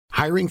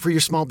Hiring for your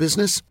small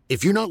business?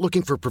 If you're not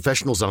looking for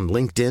professionals on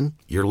LinkedIn,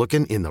 you're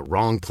looking in the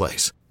wrong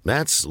place.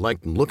 That's like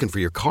looking for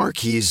your car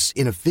keys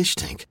in a fish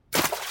tank.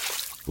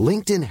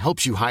 LinkedIn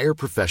helps you hire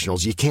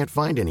professionals you can't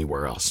find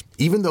anywhere else,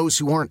 even those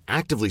who aren't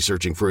actively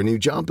searching for a new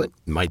job but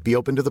might be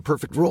open to the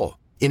perfect role.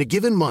 In a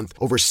given month,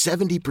 over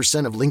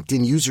 70% of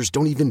LinkedIn users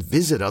don't even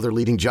visit other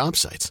leading job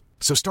sites.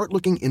 So start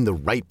looking in the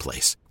right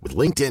place. With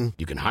LinkedIn,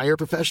 you can hire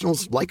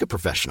professionals like a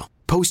professional.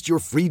 Post your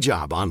free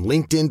job on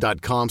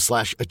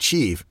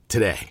linkedin.com/achieve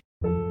today.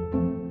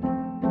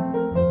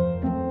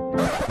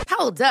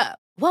 Hold up.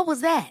 What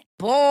was that?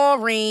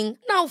 Boring.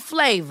 No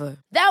flavor.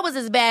 That was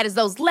as bad as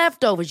those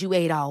leftovers you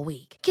ate all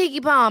week.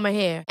 Keke Palmer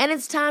here, and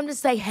it's time to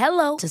say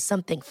hello to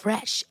something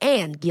fresh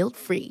and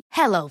guilt-free.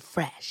 Hello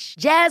Fresh.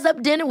 Jazz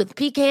up dinner with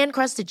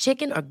pecan-crusted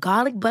chicken or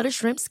garlic butter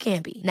shrimp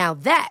scampi. Now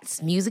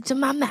that's music to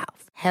my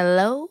mouth.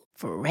 Hello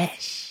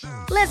Fresh.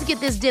 Let's get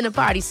this dinner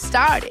party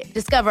started.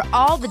 Discover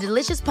all the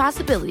delicious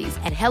possibilities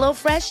at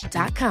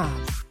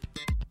hellofresh.com.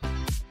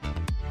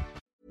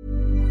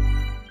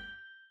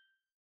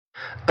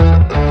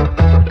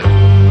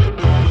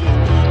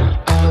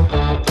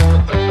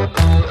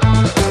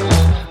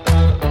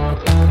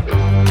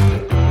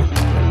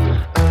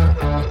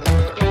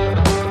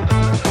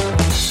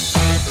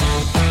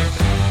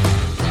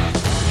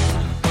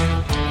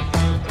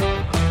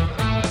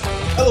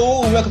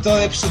 Hello, welcome to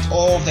another episode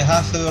of the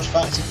Half Hours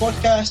Fantasy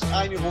Podcast.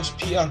 I'm your host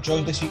Peter,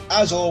 joined this week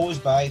as always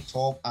by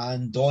Tom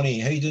and Donny.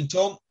 How you doing,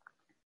 Tom?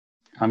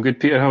 I'm good,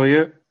 Peter. How are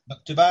you?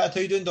 Not too bad.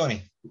 How you doing,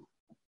 Donny?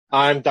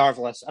 I'm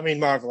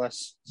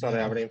marvellous. Sorry,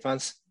 Aberdeen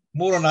fans.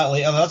 More on that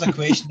later. There's a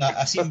question that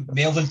I seen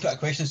Melvin put a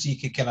question so you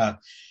could kind of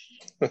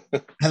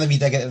have me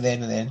dig it at the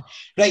end of the end.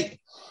 Right.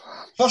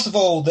 First of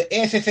all, the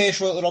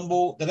FFS Royal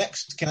Rumble, the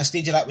next kind of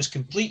stage of that was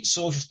complete.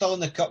 So if you're still in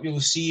the cup,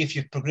 you'll see if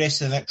you've progressed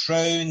to the next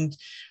round.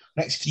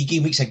 Next 3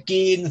 game weeks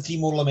again, 3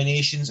 more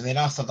eliminations, and then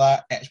after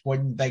that, it's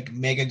one big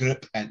mega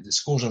group, and the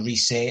scores are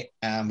reset,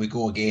 and we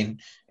go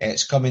again.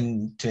 It's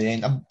coming to an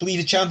end. I believe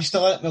the champion's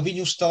still in it.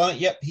 Melvino's still in it.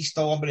 Yep, he's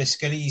still under his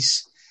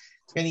skinny's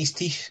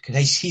teeth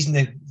because he's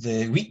in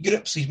the weak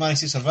group, so he's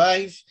managed to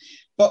survive.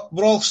 But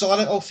we're all still in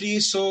it, all 3,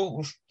 so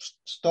we're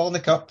still in the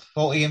cup.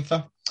 All again for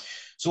him.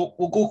 So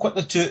we'll go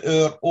quickly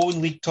to our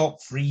own league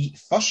top 3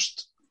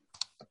 first.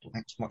 I don't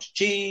think there's much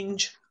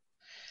change.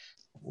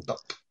 Hold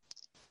up.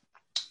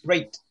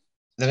 Right.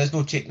 There is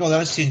no change. No,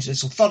 there is change.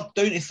 So down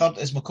to third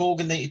is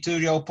McColgan, 92,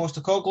 Real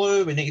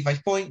Postacoglu with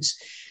 95 points.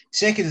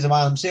 Second is the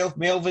man himself,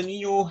 Melvin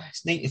Nino,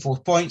 it's 94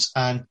 points.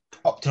 And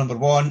up to number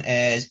 1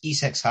 is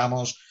E6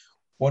 Hammers,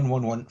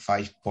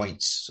 1115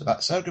 points. So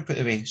that's our group out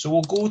of the way. So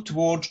we'll go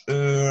towards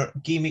our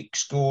game week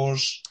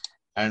scores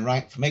and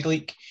rank for Mega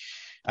League.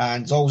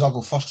 And as always, I'll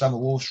go first. I'm the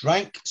lowest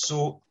rank.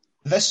 So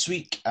this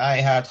week I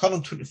had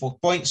 124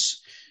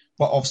 points.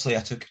 But obviously,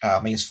 I took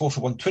 -4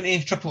 for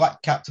 120. Triple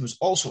Act Captain was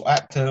also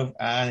active,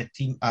 and the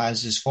team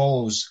as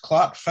follows: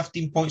 Clark,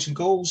 15 points and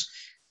goals,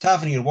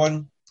 Tavernier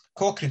 1,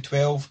 Cochrane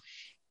 12,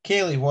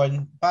 Kelly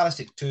 1,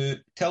 Barastic 2,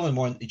 Tillman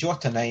 1,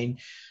 Jota 9,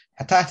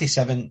 Hatati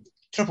 7,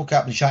 Triple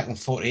Captain Shankland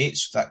 48,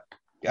 so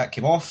that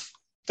came off.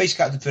 Vice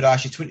Captain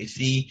Furashi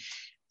 23,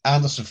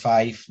 Anderson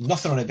 5,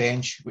 nothing on the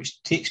bench,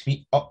 which takes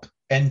me up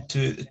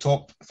into the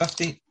top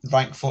 50,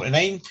 rank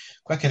 49.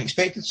 Quicker than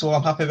expected, so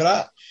I'm happy with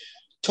that.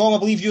 Tom, I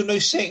believe you're now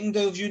second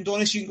of you and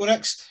Donny, so you can go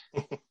next.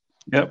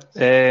 Yep.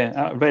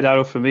 Red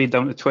Arrow for me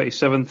down to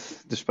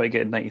 27th, despite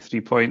getting 93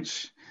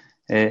 points.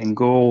 In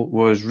goal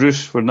was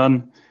Roos for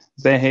none,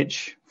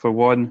 Behich for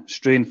 1,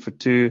 Strain for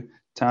 2,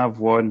 Tav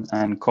 1,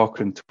 and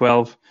Cochrane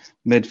 12.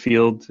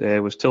 Midfield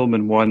was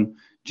Tillman 1,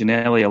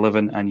 Ginelli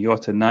 11, and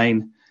Jota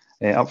 9.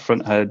 Up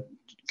front had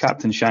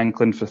Captain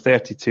Shankland for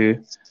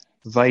 32,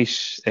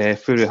 Vice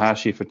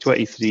Furuhashi for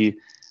 23,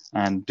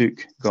 and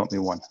Duke got me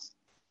 1.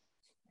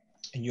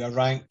 And your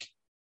rank?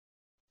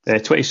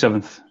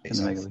 27th in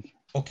the Mega League.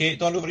 Okay,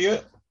 Don, over to you.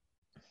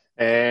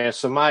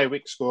 So my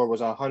week score was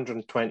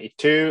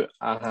 122.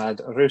 I had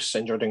Roos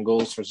injured in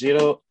goals for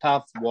 0,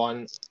 Tav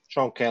 1,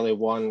 Sean Kelly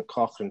 1,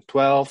 Cochrane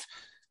 12,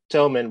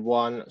 Tillman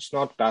 1,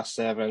 Snodgrass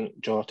 7,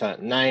 Jota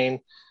 9,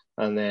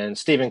 and then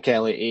Stephen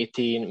Kelly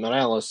 18,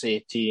 Morelos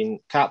 18,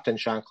 Captain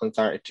Shankland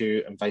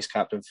 32, and Vice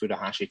Captain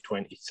Furuhashi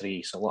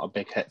 23. So a lot of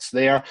big hits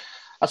there.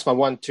 That's my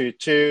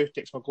 122.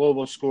 Takes my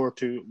global score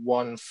to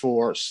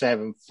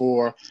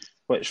 1474,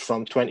 which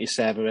from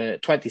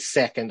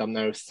 22nd, I'm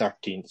now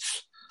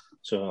 13th.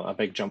 So a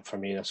big jump for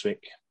me this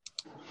week.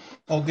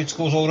 All good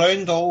scores all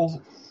round,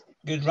 all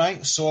good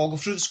ranks. So I'll go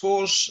through the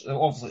scores.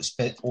 Obviously, it's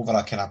split over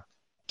a kind of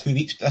 2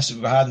 weeks. This is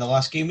what we had in the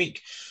last game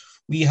week.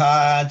 We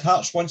had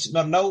Hearts 1, St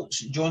Mirren 0,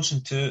 St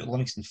Johnstone 2,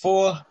 Livingston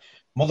 4,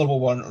 Motherwell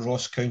 1,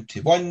 Ross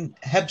County 1,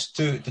 Hibs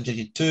 2,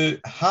 Dundee 2,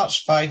 Hearts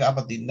 5,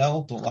 Aberdeen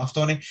 0, don't laugh,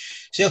 Donny,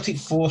 Celtic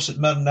 4, St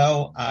Mirren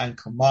 0, and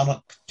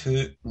Kilmarnock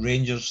 2,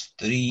 Rangers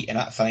 3, and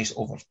that finished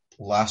over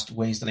last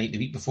Wednesday night, the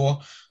week before.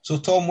 So,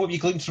 Tom, what have you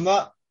gleaned from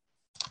that?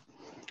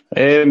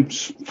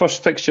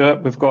 First fixture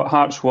up, we've got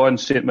Hearts 1,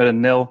 St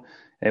Mirren 0.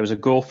 It was a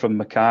goal from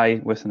Mackay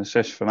with an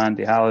assist from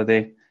Andy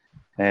Halliday.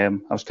 I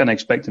was kind of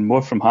expecting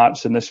more from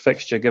Hearts in this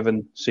fixture,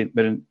 given St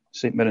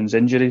Mirren's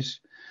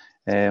injuries.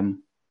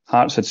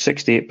 Hearts had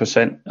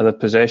 68% of the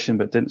possession,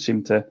 but didn't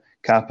seem to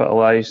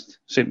capitalise.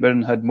 St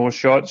Mirren had more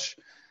shots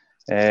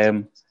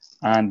and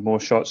more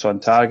shots on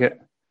target.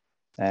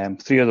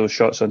 3 of those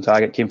shots on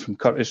target came from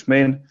Curtis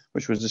Main,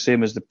 which was the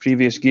same as the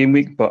previous game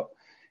week, but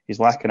he's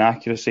lacking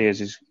accuracy as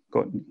he's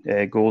got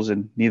goals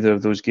in neither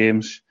of those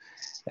games.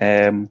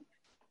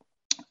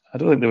 I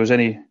don't think there was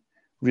any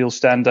real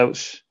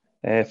standouts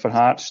for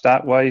Hearts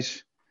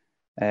stat-wise.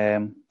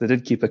 They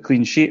did keep a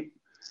clean sheet.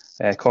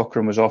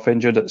 Cochrane was off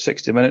injured at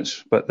 60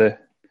 minutes, but the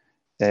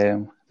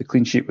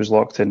clean sheet was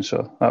locked in,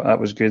 so that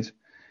was good.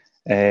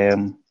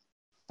 And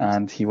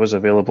he was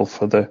available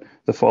for the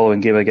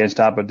following game against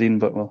Aberdeen,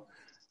 but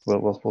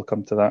we'll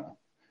come to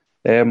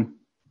that.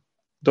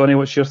 Donny,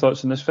 what's your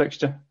thoughts on this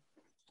fixture?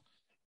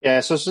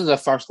 Yeah, so this is the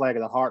first leg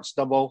of the Hearts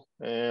double.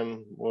 We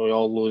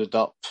all loaded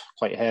up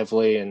quite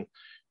heavily, and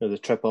the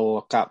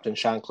triple Captain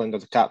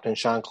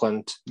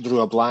Shankland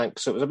drew a blank,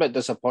 so it was a bit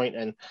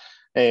disappointing.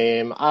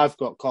 I've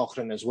got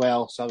Cochrane as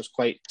well, so I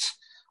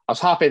was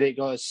happy that he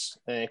got his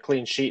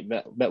clean sheet,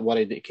 but a bit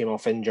worried that he came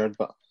off injured,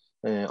 but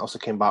also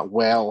came back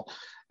well.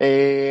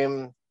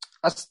 I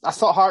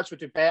thought Hearts would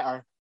do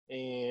better,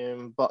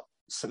 but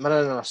St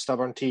Mirren are a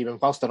stubborn team, and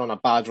whilst they're on a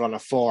bad run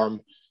of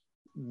form,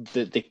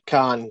 they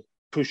can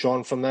push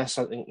on from this.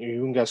 I think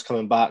Ayunga's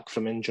coming back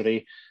from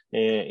injury.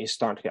 He's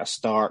starting to get a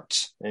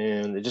start,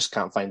 and they just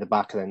can't find the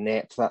back of the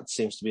net. That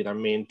seems to be their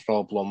main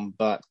problem.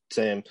 But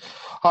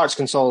Hearts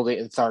consolidate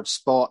in third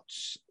spot,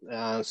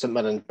 and St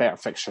Mirren better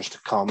fixtures to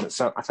come.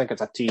 I think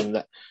it's a team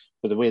that,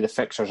 with the way the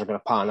fixtures are going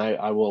to pan out,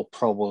 I will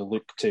probably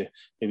look to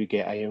maybe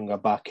get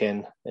Ayunga back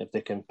in if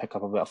they can pick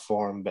up a bit of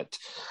form. But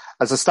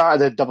as the start of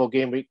the double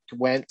game week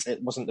went,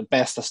 it wasn't the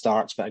best of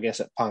starts, but I guess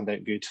it panned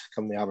out good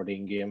come the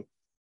Aberdeen game.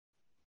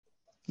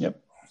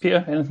 Yep.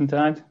 Peter, anything to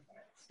add?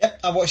 Yep,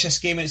 I watched this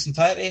game in its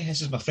entirety.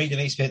 This is my Friday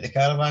night spent at the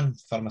Caravan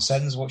for my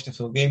sins, watched the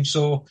full game.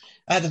 So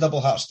I had a double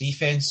Hearts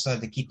defence, I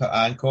had the keeper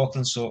and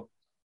Cochrane, so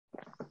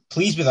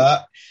pleased with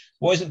that.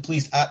 Wasn't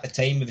pleased at the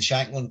time with the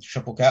Shankland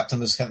triple captain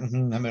was hitting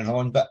him and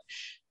on, but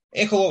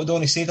echo what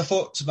Donny said. I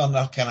thought St Mirren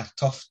are kind of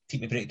tough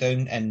team to break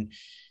down, and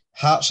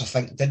Hearts, I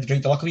think, did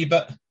drag the luck a wee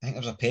bit. I think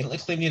there was a penalty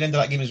claim near the end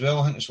of that game as well.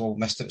 I think it's all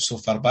missed it so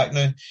far back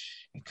now.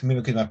 It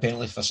maybe could have been a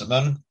penalty for St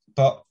Mirren,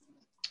 but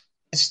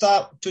it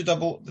started a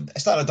double.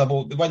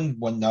 They win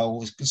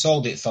 1-0,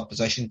 consolidate third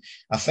position.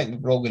 I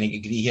think we're all going to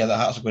agree here that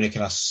Hearts are going to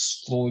kind of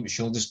slowly but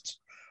surely just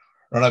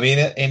run away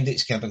with it.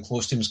 MD's kind of been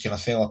close to them, kind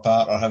of fell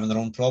apart or having their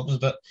own problems,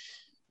 but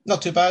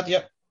not too bad,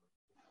 yep.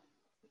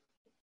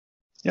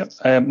 Yep.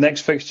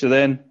 Next fixture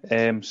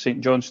then,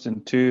 St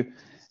Johnstone 2,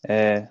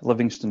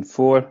 Livingston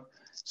 4.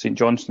 St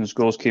Johnstone's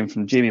goals came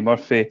from Jamie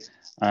Murphy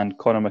and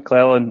Conor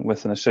McClellan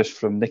with an assist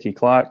from Nicky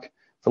Clark.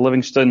 For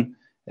Livingston,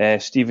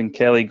 Stephen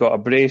Kelly got a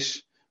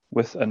brace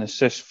with an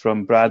assist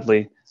from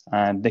Bradley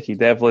and Nicky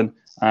Devlin.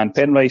 And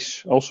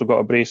Penrice also got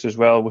a brace as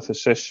well with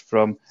assists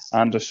from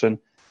Anderson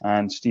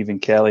and Stephen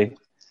Kelly.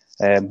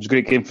 It was a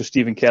great game for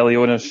Stephen Kelly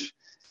owners.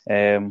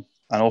 And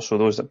also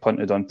those that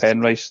punted on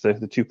Penrice, the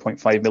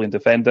 2.5 million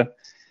defender.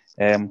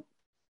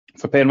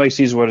 For Penrice,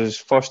 these were his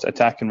first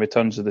attacking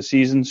returns of the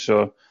season,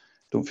 so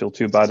don't feel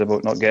too bad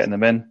about not getting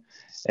them in.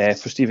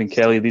 For Stephen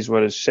Kelly, these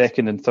were his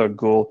second and third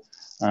goal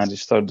and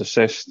his third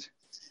assist.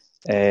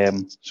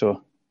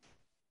 So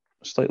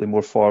slightly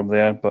more form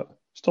there, but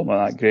still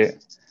not that great.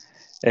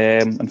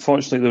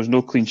 Unfortunately, there was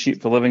no clean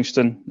sheet for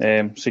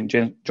Livingston.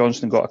 St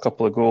Johnstone got a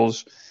couple of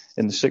goals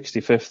in the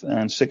 65th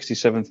and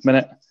 67th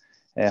minute,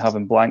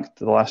 having blanked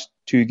the last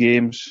two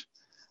games.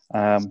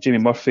 Jamie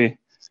Murphy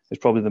is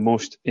probably the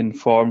most in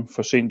form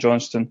for St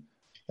Johnstone,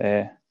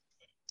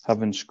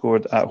 having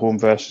scored at home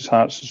versus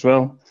Hearts as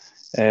well.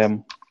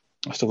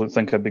 I still don't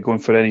think I'd be going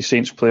for any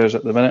Saints players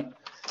at the minute,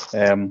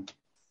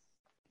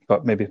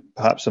 but maybe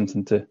perhaps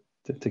something to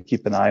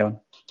keep an eye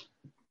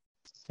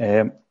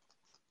on.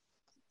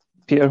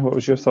 Peter, what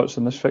was your thoughts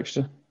on this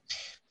fixture?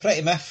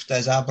 Pretty miffed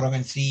as I brought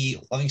in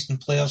 3 Livingston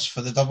players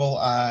for the double,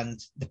 and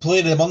the player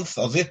of the month,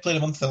 or their player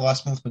of the month, the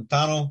last month,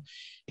 Montano,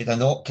 he had a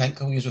knock, can't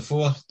couple years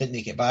before, didn't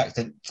make it back,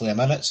 didn't play a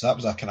minute, so that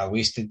was a kind of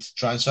wasted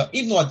transfer.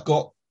 Even though I'd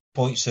got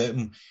points out of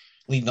him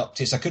leading up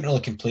to it, so I couldn't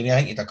really complain. I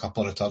think he had a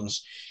couple of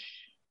returns.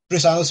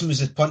 Bruce Allison was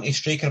the punty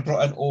striker I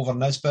brought in over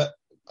Nisbet.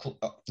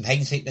 In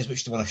hindsight,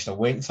 Nisbet's the one I should have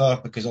went for,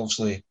 because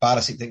obviously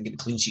Barisic didn't get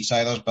the clean sheets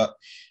either, but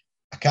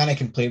I can't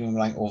complain with him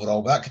rank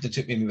overall, but that could have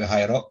took me maybe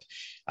higher up.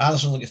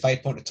 Anderson looked at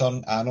 5-point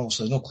return, and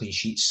obviously no clean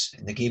sheets.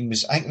 And the game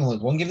was, I think they only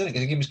had one game, didn't it?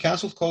 Because the game was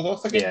cancelled, called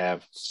off again. Yeah.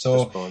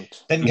 So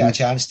didn't get a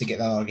chance to get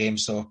another game.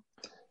 So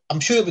I'm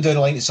sure it'll be down the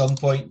line at some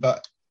point,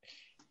 but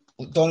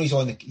Donny's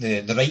on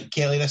the right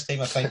Kelly this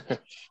time, I think.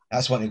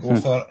 That's one to go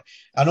for.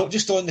 I know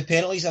just on the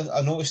penalties,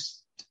 I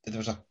noticed that there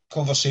was a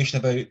conversation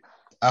about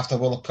after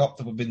World Cup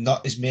there would be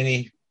not as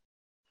many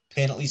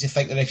penalties. I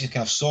think the referees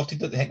kind of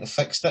sorted it. They think they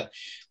fixed it.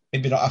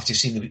 Maybe not after you've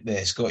seen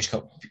the Scottish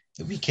Cup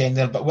the weekend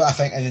there, but what I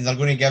think, and then they're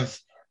going to give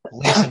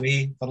less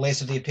away for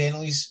lesser day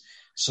penalties.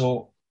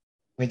 So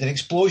we had an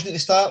explosion at the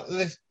start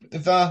of the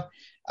VAR.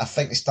 I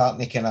think they're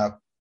starting to kind of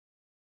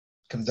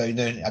come down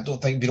now. I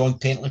don't think Byron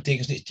Pentley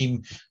taking us to the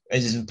team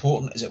is as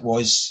important as it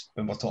was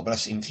when we were talking about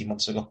this even 3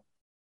 months ago.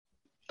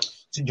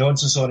 St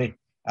Johnstone, sorry.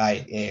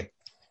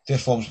 Their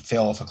forms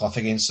fell off a cliff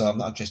again, so I'm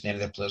not interested in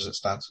any of the players that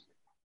stands.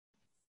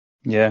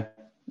 Yeah.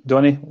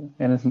 Donny,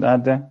 anything to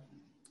add there?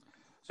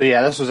 So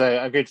yeah, this was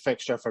a good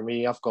fixture for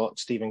me. I've got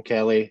Stephen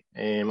Kelly.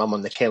 I'm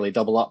on the Kelly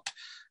double up,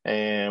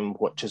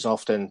 which has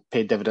often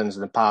paid dividends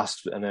in the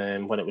past.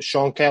 And when it was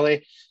Sean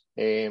Kelly,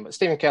 but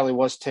Stephen Kelly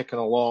was ticking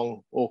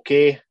along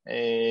okay.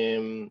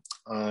 He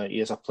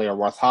is a player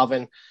worth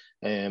having.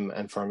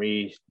 And for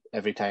me,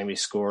 every time he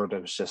scored, I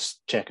was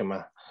just checking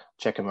my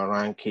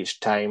rank each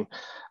time.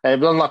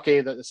 But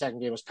unlucky that the second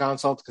game was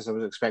cancelled because I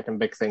was expecting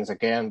big things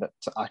again, but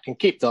I can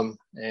keep them.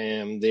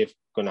 They're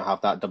going to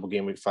have that double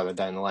game week further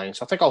down the line.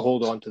 So I think I'll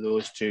hold on to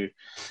those two.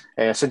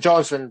 St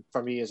Johnstone,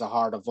 for me, is a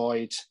hard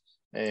avoid.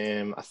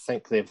 I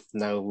think they've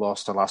now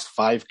lost their last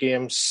 5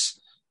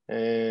 games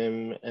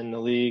in the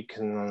league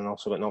and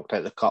also got knocked out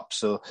of the cup.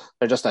 So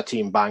they're just a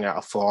team bang out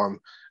of form.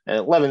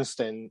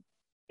 Livingston,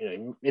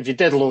 if you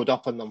did load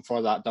up on them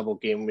for that double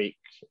game week,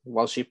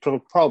 whilst you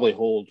probably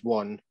hold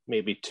 1,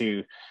 maybe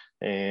 2,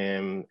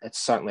 it's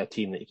certainly a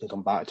team that you can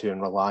come back to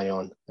and rely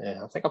on.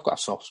 I think I've got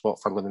a soft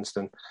spot for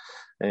Livingston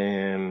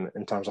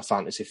in terms of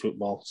fantasy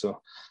football.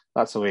 So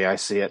that's the way I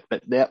see it.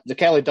 But the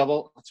Kelly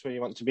double, that's where you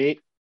want to be.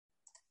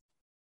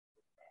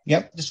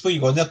 Yep, just before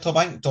you go on there, Tom,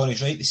 I think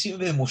Donny's right. They seem to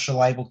be the most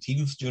reliable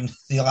team during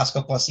the last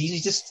couple of seasons.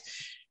 You just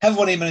have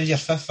one of them as your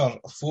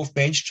 5th or 4th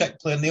bench trick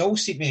player, and they all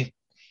seem to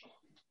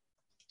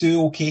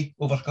do okay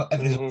over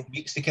every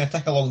weeks. They kind of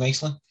tick along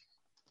nicely.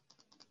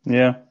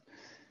 Yeah.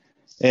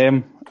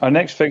 Our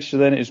next fixture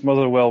then is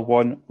Motherwell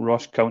 1,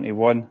 Ross County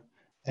 1.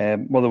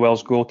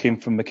 Motherwell's goal came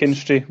from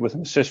McKinstry with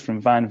an assist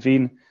from Van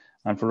Veen,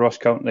 and for Ross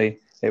County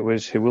it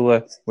was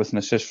Hewula with an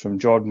assist from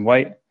Jordan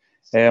White.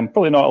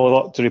 Probably not a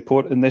lot to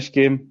report in this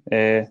game.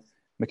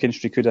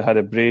 McKinstry could have had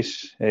a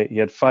brace. He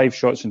had 5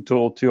 shots in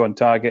total, 2 on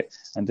target,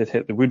 and did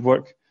hit the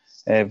woodwork.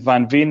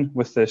 Van Veen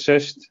with the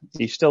assist.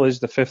 He still is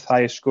the 5th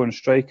highest scoring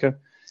striker.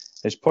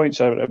 His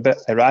points are a bit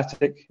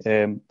erratic.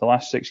 The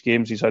last 6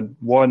 games he's had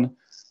 1,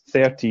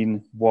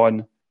 13,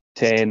 1,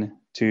 10,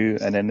 2,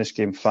 and in this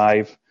game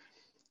 5.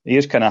 He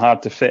is kind of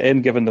hard to fit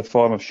in given the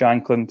form of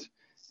Shankland,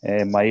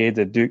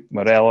 Maeda, Duke,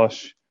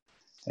 Morelos.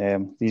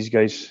 These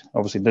guys,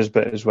 obviously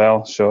Nisbet as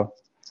well. So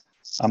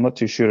I'm not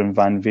too sure on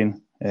Van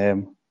Veen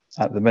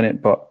at the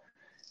minute, but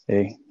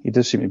he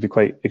does seem to be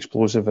quite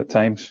explosive at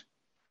times.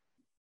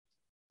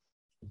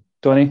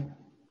 Donny,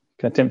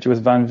 can I tempt you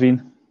with Van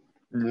Veen?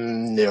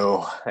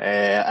 No,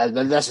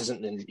 this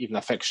isn't even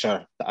a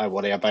fixture that I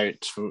worry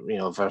about.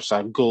 Versus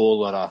a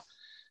goal or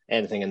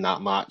anything in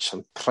that match.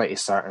 I'm pretty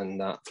certain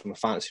that from a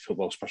fantasy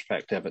football's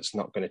perspective, it's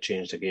not going to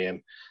change the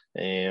game.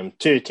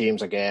 2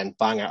 teams again,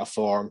 bang out of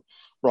form.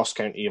 Ross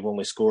County have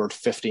only scored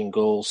 15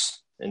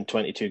 goals in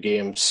 22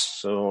 games,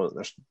 so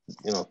there's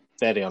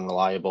very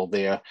unreliable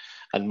there.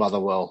 And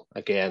Motherwell,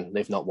 again,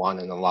 they've not won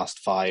in the last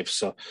 5.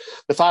 So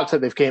the fact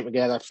that they've came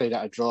together, played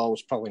at a draw,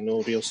 was probably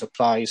no real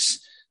surprise.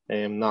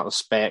 In that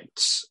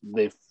respect,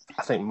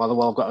 I think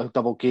Motherwell got a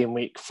double game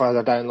week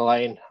further down the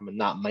line. I mean,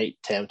 that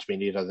might tempt me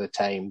nearer the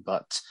time,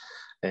 but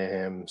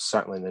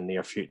certainly in the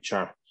near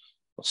future,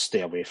 I'll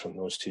stay away from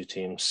those 2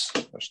 teams.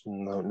 There's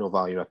no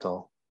value at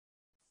all.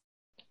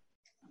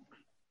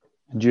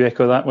 Do you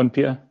echo that one,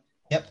 Peter?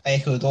 Yep, I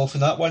echoed off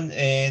on that one.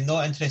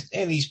 Not interested in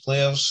any of these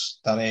players.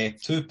 They're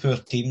 2 poor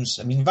teams.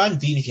 I mean, Van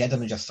Veen, if you had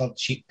him as your 3rd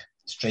cheap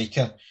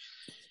striker,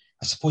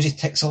 I suppose he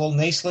ticks along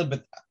nicely,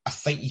 but I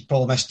think he's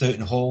probably missed out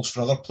in hauls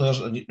for other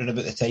players around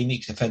about the time. He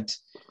could have had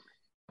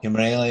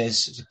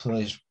Morelos, he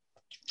plays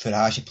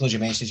Furash, he plays your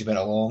message you went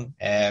along.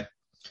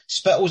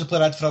 Spittle's a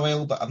player I had for a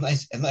while, but I've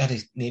not had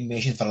his name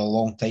mentioned for a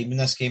long time in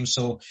this game,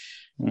 so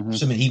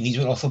assuming he's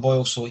went off the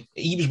boil. So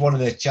he was one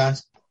of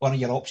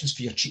your options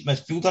for your cheap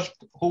midfielder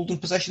holding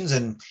positions,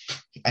 and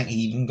I think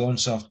he's even gone.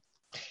 So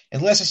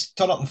unless it's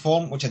turn up in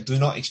form, which I do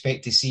not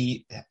expect to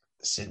see,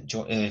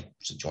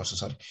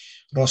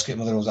 Ross County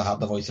Motherwell's a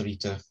hard avoid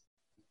 3-2.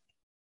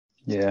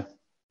 Yeah.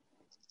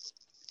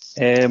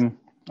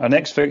 Our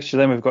next fixture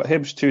then, we've got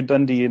Hibs 2,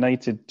 Dundee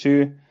United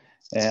 2.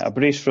 A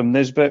brace from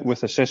Nisbet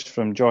with assists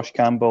from Josh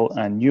Campbell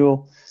and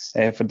Newell.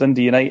 For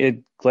Dundee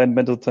United, Glenn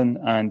Middleton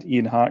and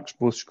Ian Harkes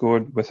both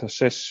scored with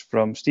assists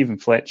from Stephen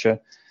Fletcher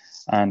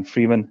and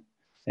Freeman.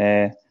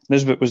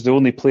 Nisbet was the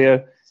only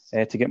player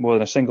to get more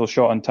than a single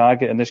shot on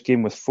target in this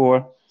game with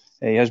 4.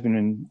 He has been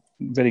in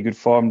very good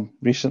form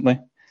recently,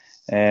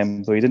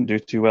 though he didn't do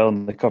too well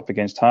in the cup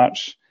against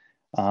Hearts.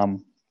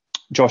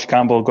 Josh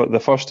Campbell got the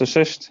first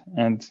assist,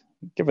 and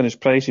given his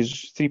price,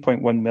 he's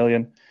 3.1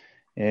 million.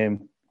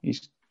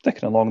 He's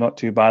ticking along not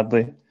too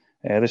badly.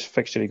 This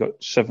fixture he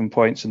got 7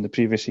 points, and the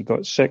previous he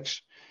got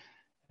 6.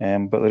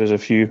 But there is a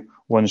few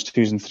 1s,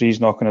 2s and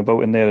 3s knocking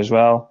about in there as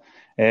well.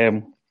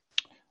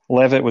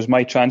 Levitt was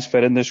my transfer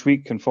in this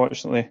week,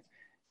 unfortunately.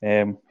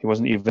 He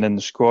wasn't even in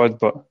the squad,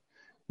 but I'm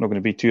not going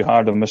to be too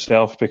hard on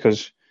myself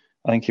because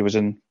I think he was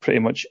in pretty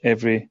much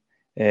every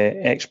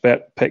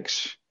expert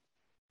picks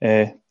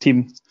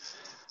team.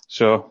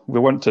 So we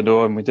weren't to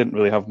know, and we didn't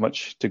really have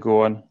much to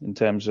go on in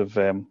terms of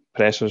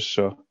pressers.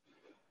 So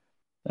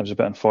I was a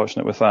bit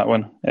unfortunate with that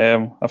one.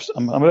 I'm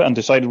a bit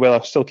undecided whether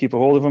I'll still keep a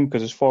hold of him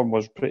because his form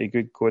was pretty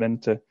good going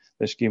into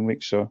this game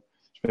week. So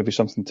it's maybe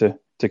something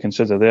to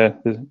consider there.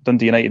 The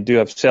Dundee United do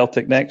have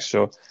Celtic next,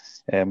 so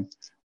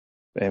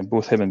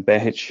both him and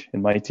Behic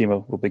in my team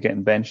will be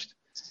getting benched.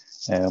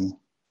 I don't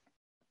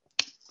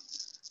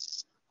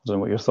know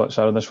what your thoughts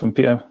are on this one,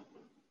 Peter.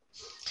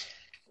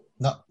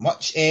 Not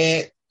much.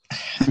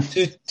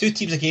 Two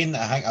teams again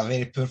that I think are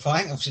very poor for.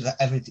 I think I've seen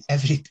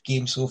every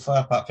game so far,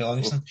 apart from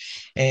Livingston.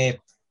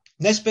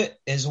 Nisbet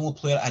is the only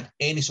player I had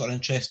any sort of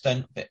interest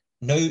in, but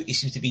now he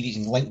seems to be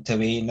getting linked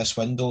away in this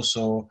window,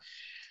 so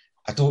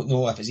I don't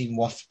know if it's even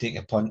worth taking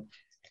a punt.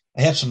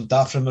 I have some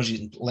daft rumours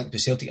he's linked to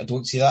Celtic. I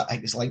don't see that. I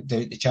think it's linked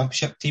to the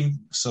Championship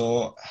team.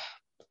 So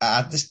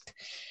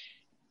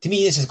to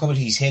me, this is a company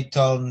he's head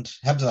turned.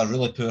 Hibs are a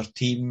really poor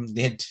team.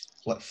 They had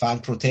fan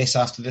protests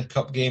after the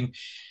cup game.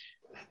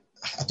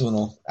 I don't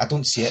know. I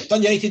don't see it.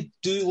 Dundee United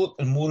do look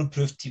a more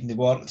improved team than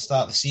they were at the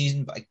start of the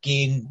season, but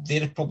again,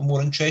 they're probably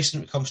more interesting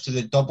when it comes to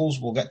the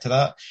doubles. We'll get to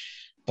that.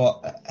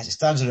 But as it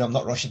stands now, I'm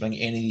not rushing to bring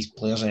any of these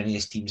players or any of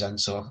these teams in,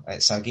 so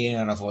it's again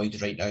an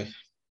avoid right now.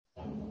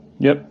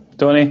 Yep.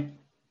 Tony?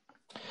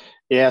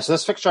 Yeah, so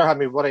this fixture had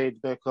me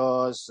worried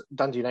because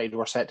Dundee United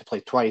were set to play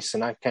twice,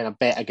 and I kind of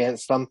bet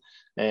against them.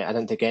 I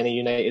didn't take any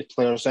United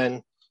players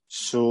in,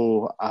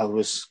 so I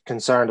was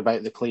concerned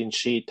about the clean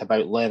sheet,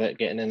 about Levitt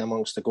getting in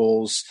amongst the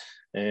goals.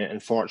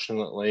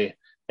 Unfortunately,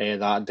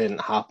 that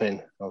didn't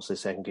happen. Obviously, the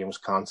second game was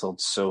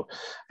cancelled, so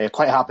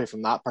quite happy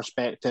from that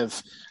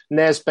perspective.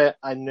 Nisbet,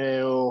 I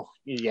know,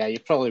 you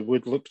probably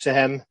would look to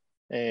him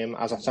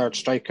as a third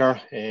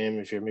striker,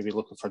 if you're maybe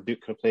looking for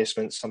Duke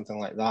replacements, something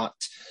like that.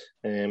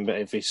 But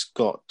if he's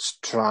got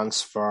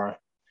transfer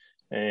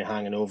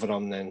hanging over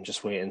him, then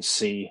just wait and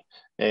see.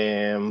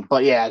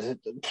 But yeah,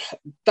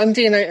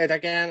 Dundee United,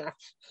 again,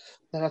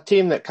 they're a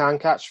team that can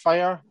catch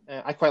fire.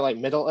 I quite like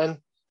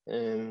Middleton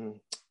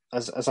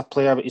as a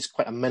player, but he's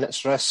quite a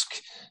minute's risk.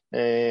 I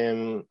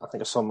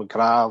think I saw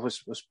McGrath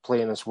was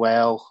playing as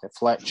well.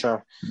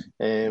 Fletcher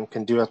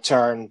can do a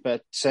turn,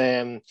 but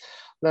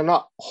they're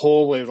not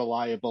wholly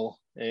reliable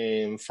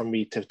for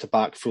me to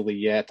back fully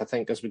yet. I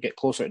think as we get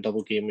closer to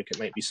double game week, it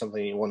might be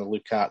something you want to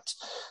look at.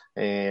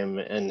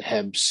 And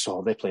Hibs,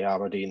 so they play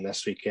Aberdeen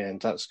this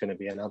weekend. That's going to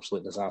be an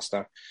absolute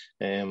disaster.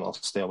 I'll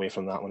stay away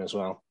from that one as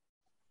well.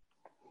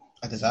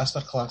 A disaster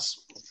class.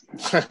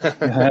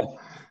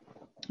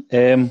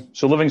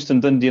 So Livingston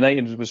Dundee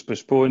United was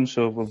postponed,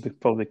 so we'll be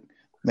probably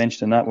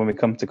mentioning that when we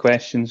come to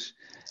questions.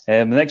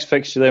 The next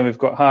fixture then, we've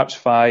got Hearts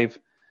 5,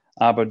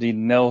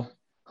 Aberdeen 0.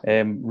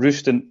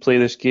 Roos didn't play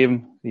this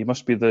game. He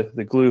must be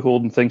the glue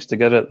holding things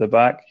together at the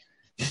back.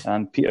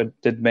 And Peter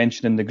did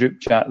mention in the group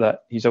chat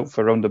that he's out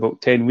for around about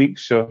 10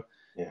 weeks. So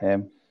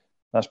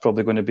that's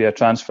probably going to be a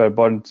transfer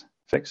burn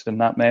fixing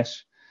that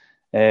mess.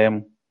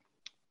 For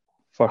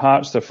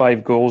Hearts, there are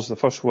 5 goals. The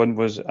first one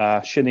was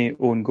a Shinnie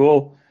own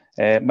goal.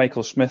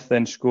 Michael Smith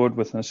then scored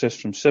with an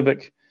assist from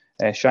Civic.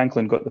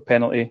 Shanklin got the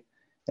penalty.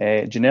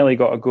 Ginnelly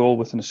got a goal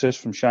with an assist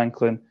from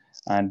Shanklin.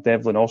 And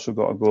Devlin also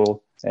got a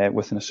goal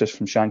with an assist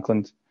from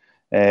Shanklin.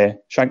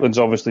 Shanklin's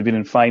obviously been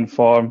in fine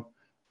form.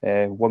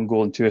 1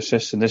 goal and 2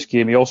 assists in this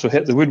game. He also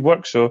hit the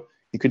woodwork, so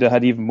he could have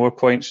had even more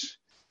points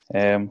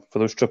for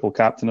those triple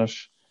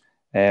captainers.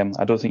 I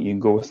don't think you can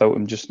go without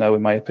him just now,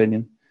 in my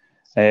opinion.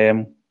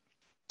 I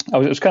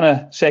was kind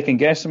of second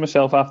guessing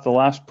myself after the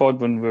last pod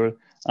when we were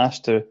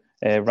asked to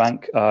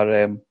rank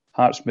our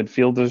Hearts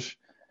midfielders,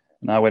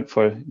 and I went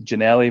for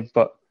Ginnelly,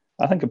 but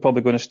I think I'm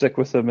probably going to stick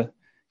with him,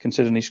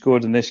 considering he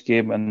scored in this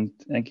game, and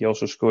I think he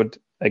also scored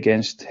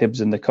against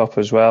Hibs in the Cup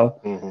as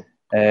well.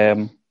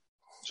 Mm-hmm.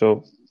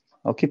 So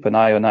I'll keep an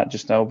eye on that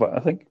just now, but I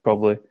think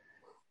probably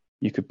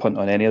you could punt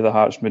on any of the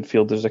Hearts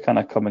midfielders. They kind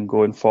of come and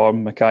go in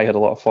form. Mackay had a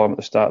lot of form at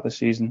the start of the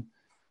season,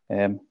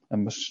 and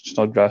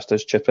Snodgrass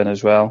does chip in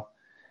as well.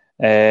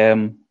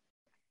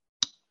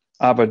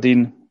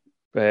 Aberdeen,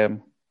 they're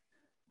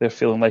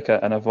feeling like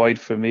an avoid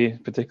for me,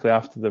 particularly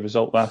after the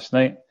result last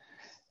night.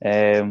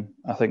 I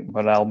think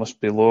morale must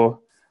be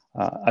low.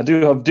 I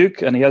do have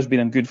Duke, and he has been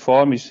in good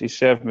form. He's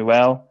served me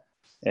well,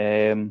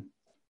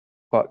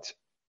 but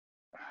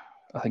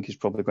I think he's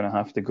probably going to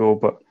have to go.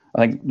 But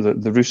I think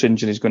the Roos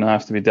injury is going to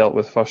have to be dealt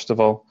with first of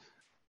all.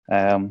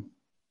 So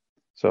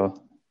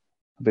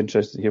I'd be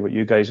interested to hear what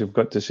you guys have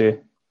got to say.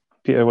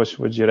 Peter, what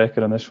do you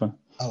reckon on this one?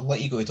 I'll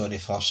let you go to Donny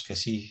first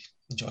because he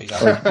enjoys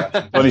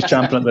that. Donny's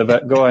champing at the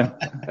bit. Go on.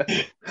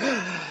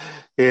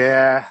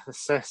 Yeah,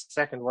 the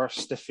second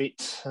worst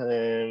defeat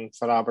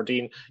for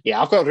Aberdeen.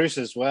 Yeah, I've got Roos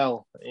as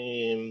well.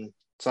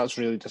 So that's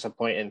really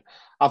disappointing.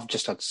 I've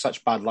just had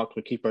such bad luck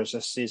with keepers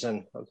this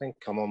season. I think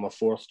I'm on my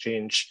 4th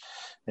change,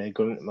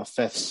 going into my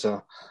 5th.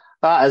 So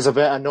that is a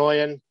bit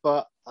annoying.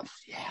 But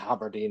yeah,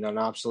 Aberdeen, an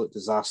absolute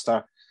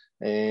disaster.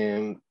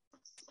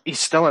 He's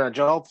still in a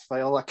job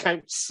by all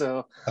accounts.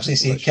 So I was going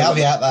to say,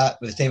 caveat that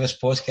with the Davis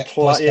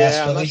podcast.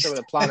 Yeah, I'm not sure what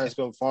the plan is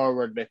going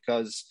forward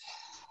because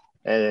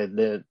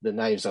the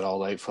knives are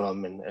all out for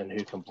him, and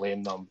who can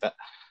blame them? But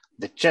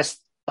they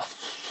just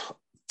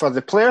for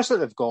the players that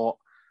they've got,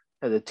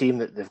 and the team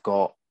that they've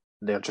got,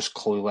 they're just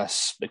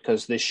clueless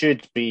because they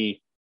should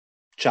be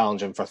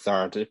challenging for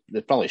third.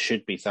 They probably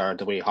should be third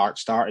the way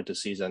Hearts started the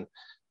season,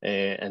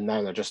 and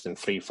now they're just in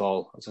free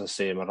fall. As I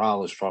say,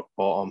 morale is rock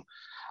bottom.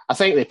 I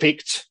think they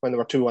peaked when they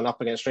were 2-1 up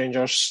against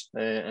Rangers,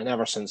 and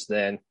ever since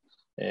then,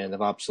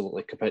 they've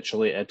absolutely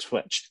capitulated,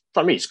 which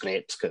for me is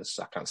great because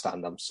I can't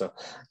stand them. So,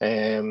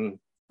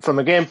 from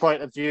a game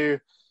point of view,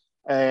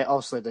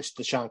 obviously the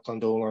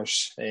Shankland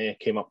owners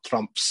came up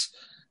trumps.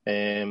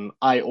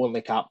 I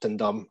only captained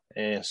them,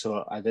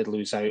 so I did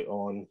lose out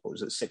on,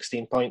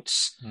 16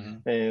 points,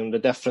 the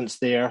difference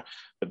there.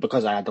 But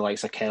because I had the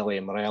likes of Kelly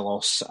and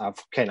Morelos,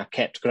 I've kind of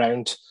kept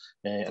ground,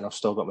 and I've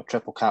still got my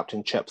triple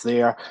captainship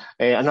there.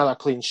 Another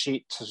clean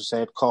sheet, as I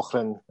said,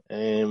 Cochrane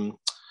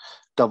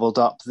doubled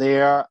up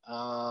there.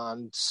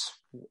 And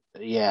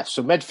yeah,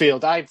 so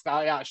midfield, I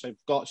actually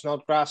got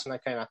Snodgrass and I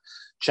kind of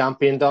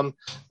championed him.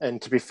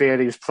 And to be fair,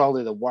 he was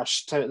probably the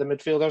worst out of the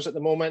midfielders at the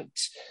moment.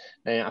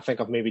 I think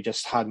I've maybe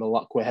just had my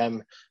luck with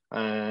him.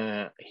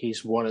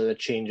 He's one of the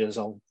changes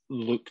I'll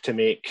look to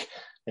make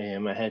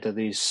ahead of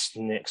these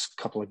next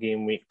couple of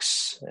game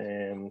weeks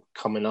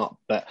coming up.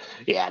 But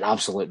yeah, an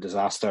absolute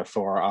disaster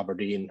for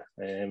Aberdeen.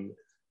 And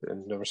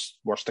there was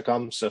worse to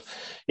come. So,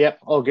 yep,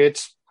 all good.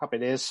 Happy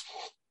days.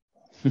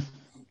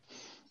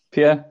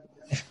 Pierre?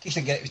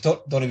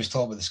 Donny was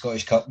talking about the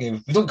Scottish Cup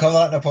game. We don't cover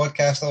that in our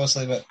podcast,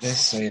 obviously, but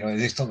this,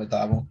 he's talking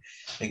about Damo.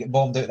 They get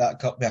bombed out that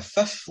cup. They're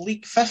fifth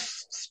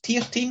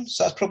tier team,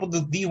 so that's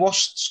probably the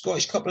worst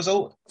Scottish Cup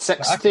result.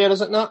 Sixth tier,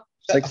 is it not?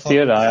 Sixth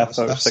tier, I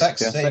thought it was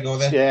sixth. There you go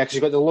then. Yeah, because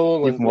you've got the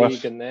Lowland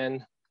League and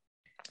then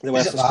the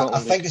West of Scotland. I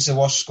think it's the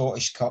worst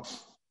Scottish Cup.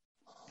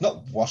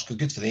 Not worst,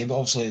 good for them, but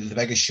obviously the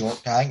biggest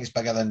shock. I think it's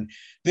bigger than...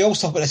 We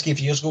always talk about this game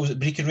for years ago. Was it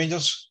Brecon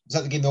Rangers? Is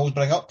that the game they always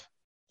bring up?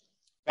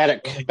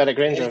 Berwick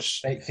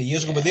Rangers. Right, for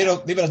years ago, but they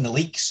were in the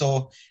league,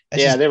 so...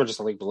 They were just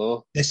a league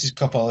below. This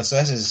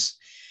is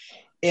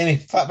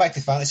Anyway, back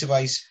to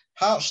fantasy-wise,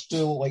 Hearts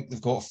do look like they've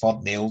got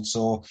third nailed,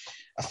 so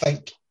I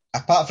think,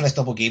 apart from this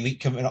double game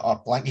week coming up,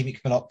 or blank game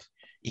week coming up,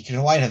 you can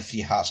rely on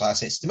 3 Hearts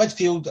assets. The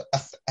midfield, I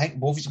think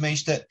both of you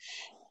mentioned it,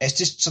 it's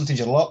just sometimes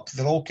your luck.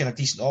 They're all kind of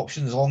decent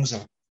options as long as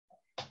they're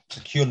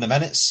securing the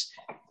minutes.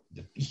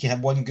 You can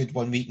have one good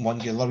one week and one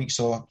good other week,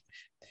 so...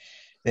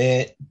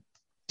 The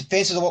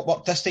defence has a lot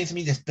work this time for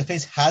me. The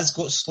defence has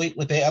got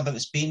slightly better than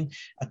it's been.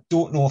 I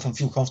don't know if I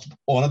feel comfortable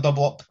on a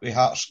double up with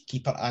Hearts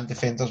keeper and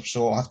defenders,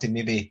 so I'll have to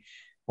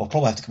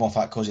probably have to come off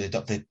that because of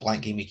the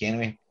blank game week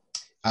anyway.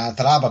 And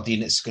for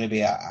Aberdeen, it's going to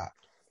be a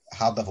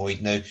hard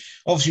avoid now.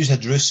 Obviously, you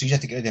had Roos, so you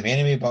have to get rid of him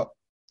anyway, but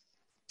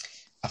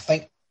I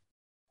think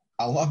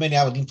I'll not have many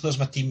Aberdeen players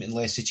in my team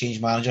unless they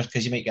change manager,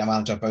 because you might get a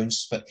manager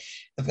bounce. But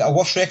they've got a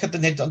worse record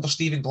than they did under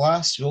Stephen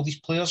Glass with all these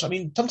players. I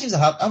mean, sometimes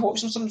I've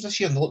watched them sometimes this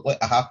year and they look like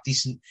a half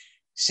decent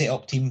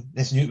set-up team.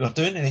 This new what we're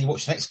doing, and then you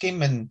watch the next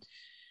game and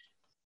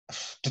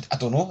I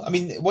don't know. I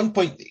mean, at one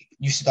point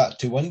you see that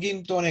 2-1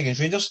 game Donny against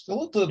Rangers. They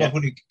looked like they were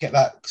going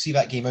to see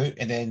that game out,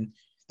 and then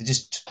they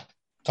just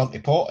turned to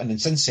pot. And then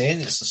since then,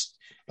 it's just,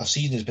 their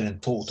season has been in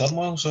total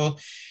turmoil. So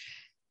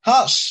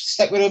Hearts,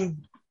 stick with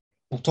them.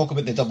 We'll talk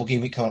about the double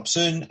game week coming up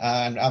soon.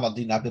 And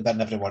Aberdeen, I've been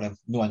betting every one of them.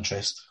 No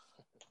interest.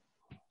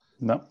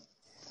 No.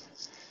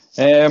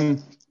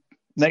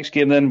 Next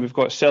game then, we've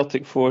got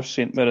Celtic 4,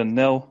 St Mirren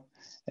 0.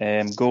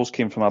 Goals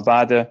came from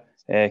Abada.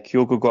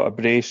 Kyogo got a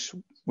brace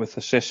with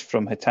assists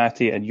from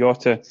Hitati and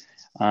Jota,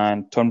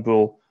 and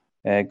Turnbull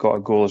got a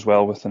goal as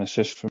well with an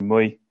assist from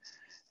Mui.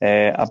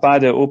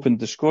 Abada opened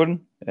the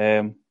scoring.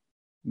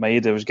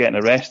 Maeda was getting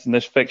a rest in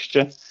this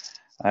fixture.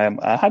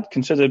 I had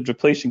considered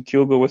replacing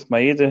Kyogo with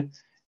Maeda,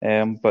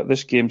 but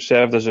this game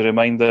served as a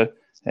reminder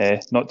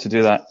not to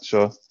do that,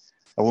 so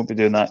I won't be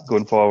doing that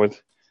going forward.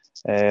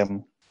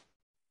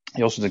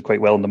 He also did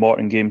quite well in the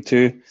Morton game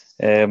too.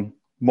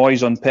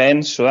 Moyes on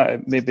pens, so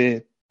that may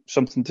be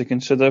something to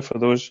consider for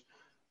those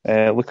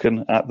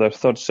looking at their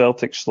third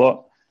Celtic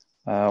slot.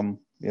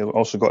 He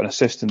also got an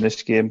assist in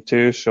this game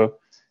too, so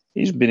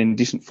he's been in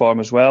decent form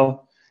as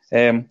well.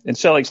 In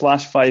Celtic's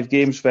last 5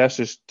 games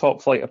versus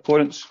top flight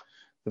opponents,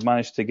 they've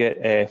managed to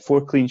get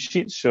 4 clean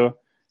sheets, so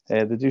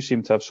they do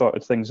seem to have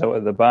sorted things out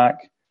at the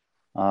back.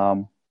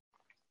 Other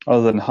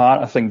than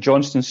Hart, I think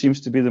Johnston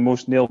seems to be the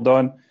most nailed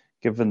on,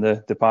 given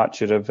the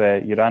departure of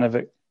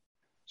Juranovic.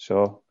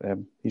 So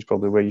he's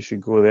probably where you should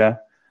go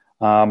there.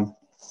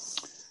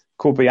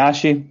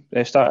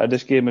 Kobayashi started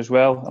this game as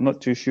well. I'm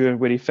not too sure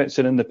where he fits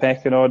in the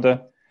pecking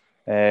order.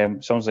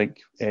 Sounds like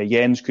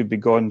Jens could be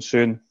gone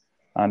soon,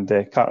 and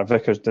Carter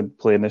Vickers didn't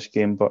play in this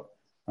game, but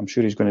I'm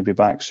sure he's going to be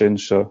back soon.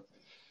 So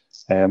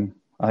I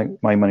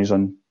think my money's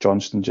on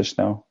Johnston just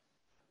now.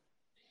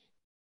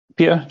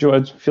 Peter, do you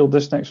want to field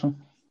this next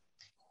one?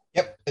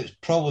 Yep, it's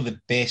probably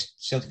the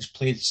best Celtic's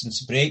played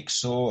since the break.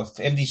 So if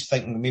anybody's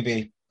thinking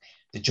maybe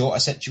the Jota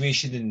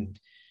situation and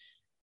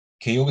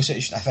Kyogo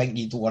situation, I think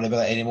you don't worry about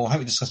that anymore. I think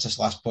we discussed this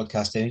last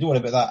podcast, and you don't worry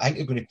about that. I think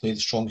they're going to play the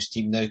strongest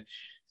team now.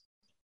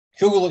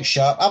 Kyogo looks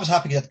sharp. I was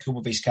happy to have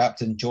Kyogo vice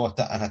captain,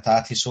 Jota and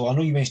Hatate. So I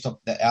know you mentioned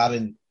the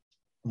Aaron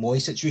Moy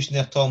situation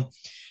there, Tom.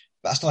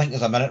 but I still think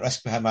there's a minute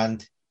risk with him,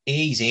 and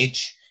A, his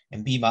age,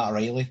 and B, Matt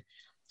O'Reilly.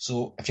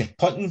 So if you're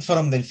punting for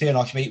him, then fair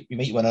enough, you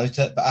might win out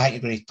it, but I think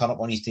you're going to turn up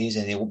on his days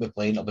and he won't be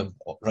playing. It'll be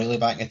O'Reilly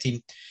back in the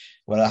team.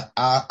 Where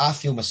I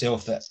feel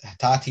myself that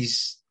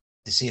Hatate's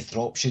the safer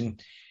option,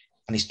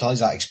 and he still has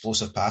that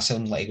explosive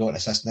passing, like he got an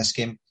assist in this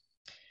game.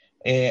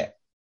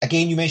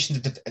 Again, you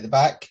mentioned at the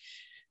back,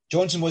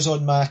 Johnson was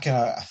on my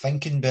kind of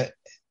thinking, but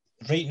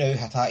right now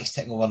Hatate's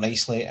taking over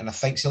nicely, and I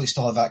think Celtic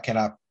still have that kind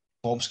of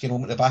bomb scare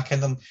moment at the back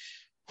in them.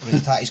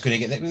 Hatate's going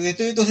to get they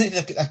do, don't think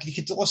they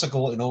could lose a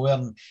goal out of nowhere,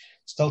 and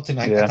still to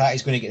me,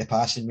 Hatate's going to get the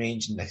passing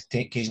range and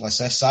take occasional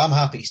assists. So I'm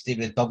happy to stay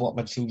with the double up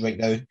midfield right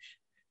now.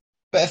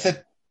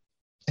 But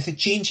if it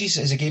changes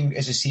as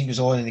the season goes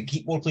on and they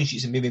keep more clean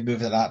sheets and maybe move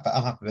to that, but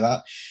I'm happy with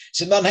that.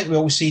 St Mirren, I think we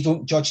always say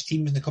don't judge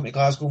teams when they come to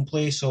Glasgow and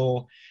play,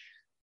 so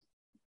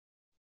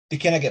they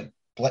kind of get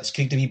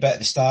blitzkrieged a wee bit at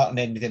the start and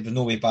then there was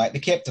no way back. They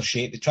kept their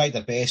shape, they tried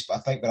their best, but I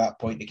think by that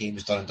point the game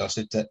was done and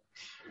dusted. That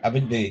I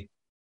wouldn't be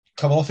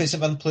coming off as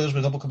St Mirren players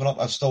with double coming up.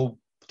 I still,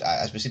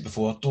 as we said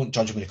before, don't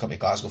judge them when they come to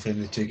Glasgow for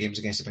any of the two games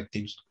against the big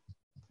teams.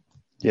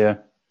 Yeah.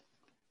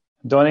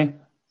 Donny?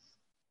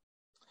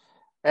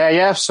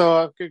 So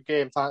a good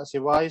game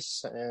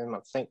fantasy-wise. I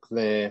think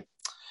the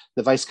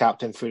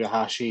vice-captain,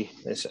 Furuhashi,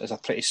 is a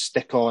pretty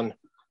stick-on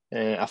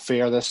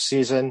affair this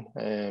season.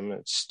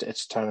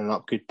 It's turning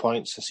up good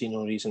points. I see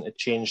no reason to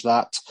change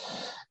that.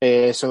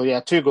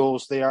 2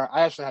 goals there.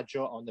 I actually had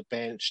Jota on the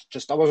bench.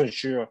 I wasn't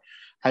sure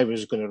how he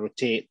was going to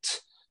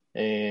rotate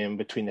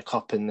between the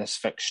cup and this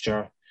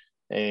fixture.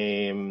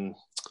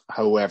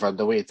 However,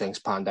 the way things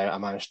panned out, I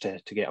managed to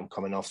get him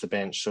coming off the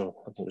bench. So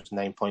I think it was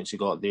 9 points he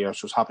got there.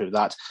 So I was happy with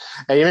that.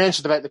 You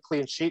mentioned about the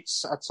clean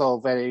sheets. That's all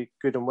very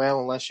good and well,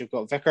 unless you've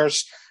got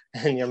Vickers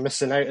and you're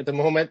missing out at the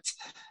moment.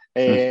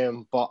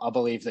 But I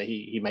believe that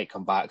he might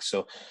come back.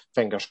 So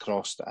fingers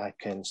crossed I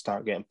can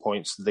start getting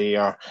points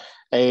there.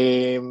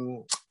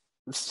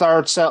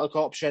 Third Celtic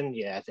option,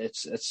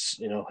 it's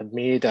had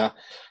made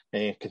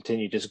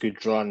continued his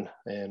good run,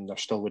 and there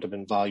still would have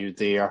been value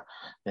there.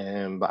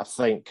 But I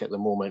think at the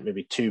moment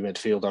maybe 2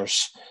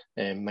 midfielders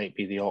might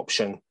be the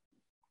option.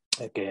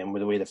 Again,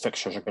 with the way the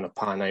fixtures are going to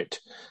pan out,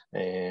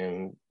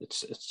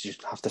 it's you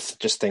have to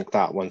just think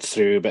that one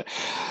through. But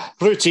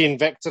routine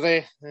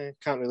victory,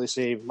 can't really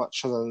say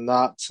much other than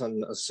that.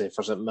 And as I say,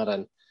 for St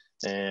Mirren,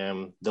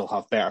 they'll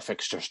have better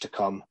fixtures to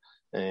come,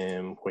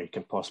 where you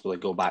can possibly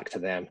go back to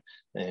them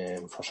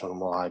for some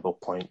reliable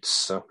points.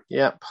 So,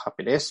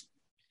 happy days.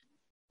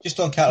 Just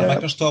on Carter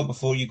Vickers' talk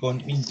before you go on,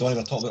 me and Donny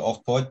were talking about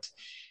off pod.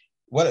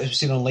 What it was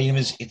saying online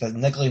was he did a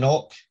niggly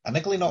knock. A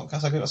niggly knock?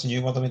 That's a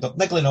new word I made up.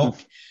 Niggly knock.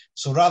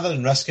 So rather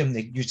than risk him,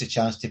 they used the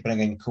chance to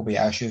bring in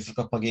Kobayashi for a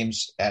couple of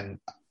games. And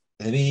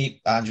the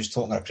way Andrew's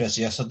talking about Chris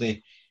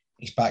yesterday,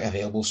 he's back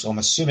available. So I'm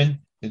assuming,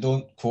 they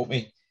don't quote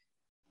me,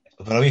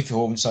 we're away from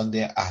home on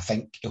Sunday. I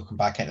think he'll come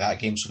back into that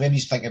game. So maybe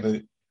he's thinking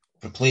about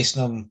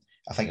replacing him.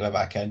 I think he'll be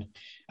back in.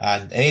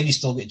 And then he's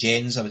still got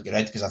Jens. I would get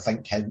rid because I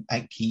think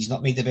he's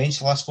not made the bench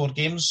the last 4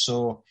 games.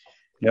 So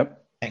I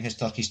think his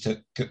turkey's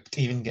cooked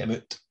to even get him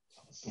out.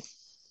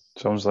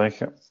 Sounds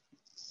like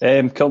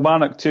it.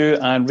 Kilmarnock 2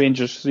 and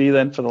Rangers 3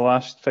 then for the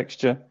last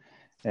fixture.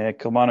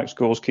 Kilmarnock's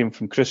goals came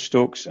from Chris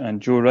Stokes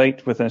and Joe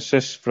Wright with an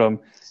assist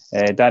from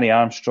Danny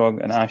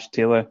Armstrong and Ash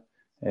Taylor,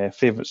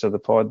 favourites of the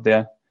pod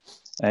there.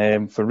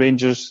 For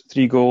Rangers,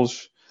 3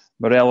 goals.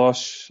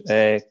 Morelos,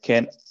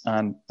 Kent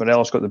and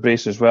Morelos got the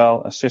brace as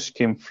well. Assist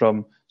came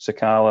from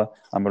Sakala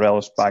and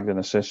Morelos bagged an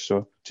assist.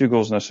 So 2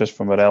 goals and assist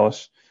from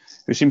Morelos,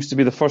 who seems to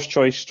be the first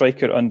choice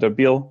striker under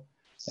Beale.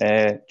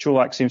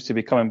 Cholak seems to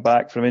be coming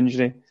back from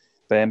injury,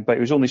 but he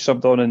was only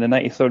subbed on in the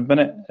 93rd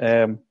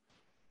minute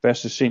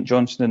versus St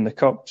Johnstone in the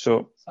Cup.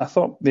 So I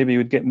thought maybe he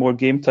would get more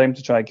game time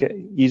to try to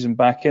ease him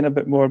back in a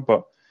bit more,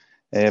 but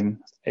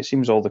it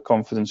seems all the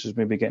confidence is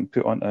maybe getting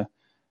put onto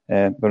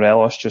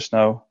Morelos just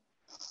now.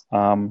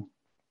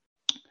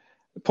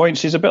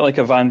 Points, he's a bit like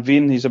a Van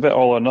Veen. He's a bit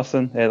all or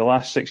nothing. The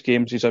last 6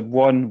 games, he's had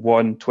 1,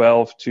 1,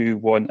 12, 2,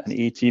 1 and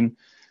 18.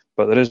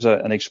 But there is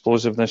an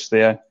explosiveness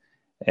there.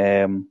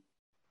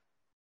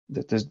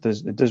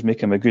 It does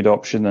make him a good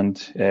option, and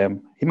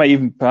he might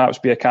even perhaps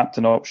be a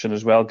captain option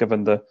as well,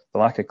 given the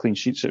lack of clean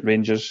sheets at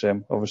Rangers.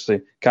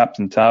 Obviously,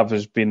 Captain Tav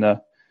has been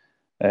a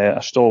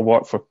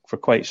stalwart for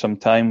quite some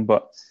time,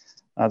 but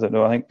I don't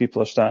know. I think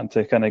people are starting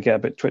to kind of get a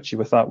bit twitchy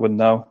with that one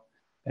now,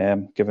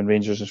 given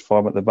Rangers'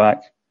 form at the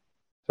back.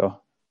 So,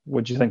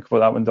 what do you think about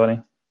that one, Donny?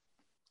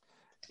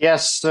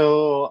 Yes,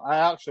 so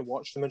I actually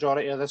watched the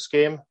majority of this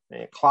game.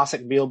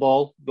 Classic Beale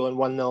ball, going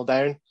 1-0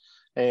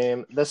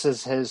 down. This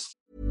is his.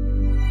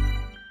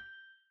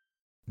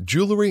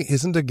 Jewelry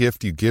isn't a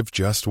gift you give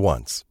just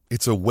once.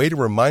 It's a way to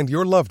remind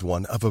your loved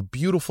one of a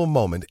beautiful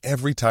moment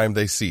every time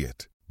they see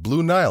it.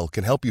 Blue Nile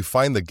can help you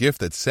find the gift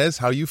that says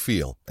how you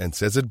feel and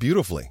says it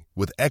beautifully,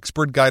 with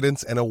expert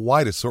guidance and a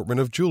wide assortment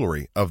of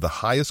jewelry of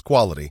the highest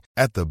quality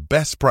at the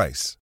best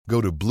price. Go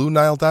to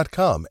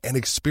BlueNile.com and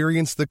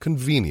experience the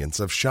convenience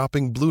of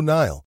shopping Blue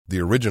Nile, the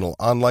original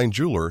online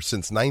jeweler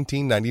since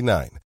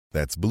 1999.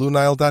 That's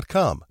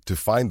BlueNile.com to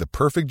find the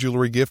perfect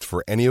jewelry gift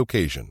for any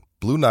occasion.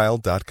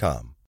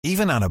 BlueNile.com.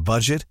 Even on a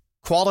budget,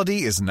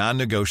 quality is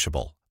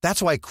non-negotiable.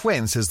 That's why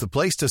Quince is the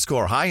place to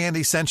score high-end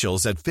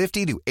essentials at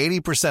 50 to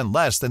 80%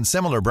 less than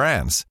similar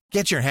brands.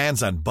 Get your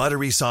hands on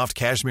buttery soft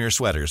cashmere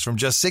sweaters from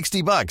just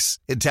 $60,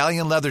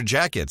 Italian leather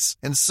jackets,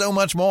 and so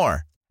much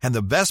more. And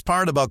the best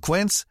part about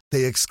Quince,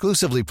 they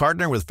exclusively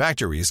partner with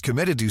factories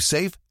committed to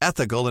safe,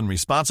 ethical, and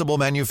responsible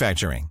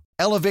manufacturing.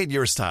 Elevate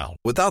your style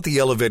without the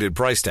elevated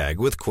price tag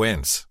with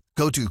Quince.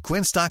 Go to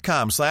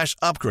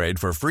quince.com/upgrade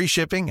for free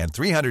shipping and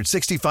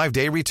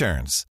 365-day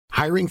returns.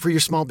 Hiring for your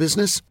small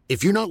business?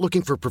 If you're not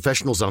looking for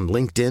professionals on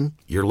LinkedIn,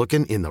 you're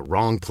looking in the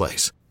wrong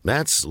place.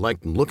 That's like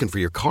looking for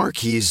your car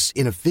keys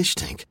in a fish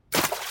tank.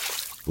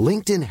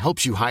 LinkedIn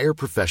helps you hire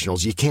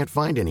professionals you can't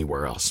find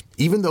anywhere else,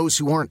 even those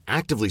who aren't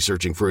actively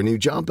searching for a new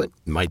job but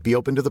might be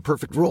open to the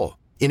perfect role.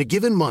 In a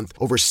given month,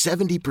 over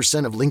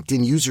 70% of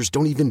LinkedIn users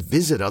don't even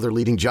visit other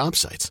leading job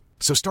sites.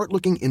 So start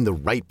looking in the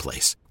right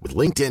place. With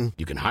LinkedIn,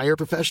 you can hire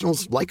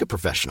professionals like a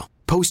professional.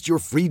 Post your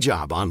free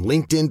job on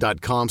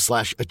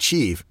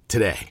linkedin.com/achieve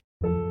today.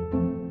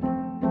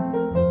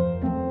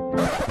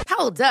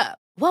 Hold up.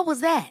 What was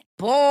that?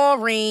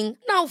 Boring.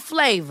 No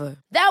flavor.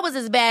 That was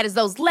as bad as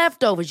those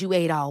leftovers you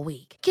ate all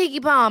week.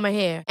 Keke Palmer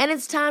here, and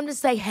it's time to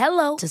say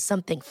hello to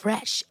something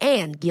fresh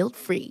and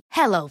guilt-free.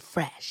 Hello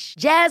Fresh.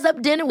 Jazz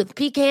up dinner with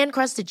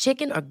pecan-crusted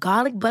chicken or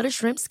garlic butter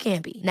shrimp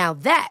scampi. Now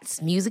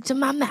that's music to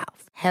my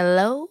mouth.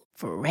 Hello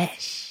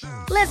Fresh.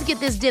 Let's get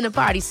this dinner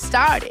party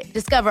started.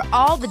 Discover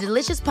all the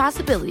delicious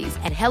possibilities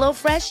at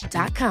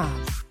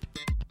hellofresh.com.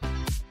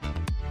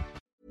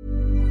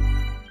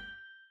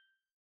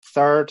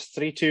 Third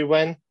 3-2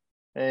 win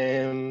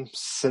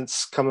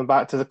since coming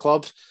back to the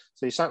club.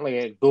 So you certainly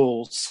get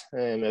goals,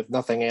 if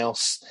nothing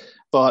else.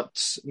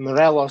 But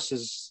Morelos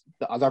is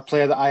the other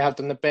player that I had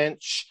on the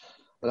bench.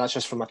 And that's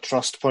just from a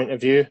trust point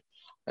of view.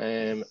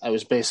 I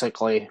was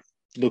basically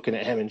looking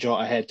at him and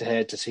Jota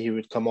head-to-head to see who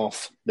would come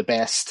off the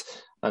best.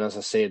 And as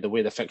I say, the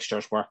way the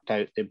fixtures worked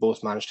out, they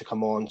both managed to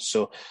come on.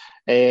 So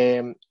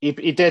he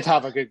did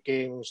have a good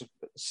game. There was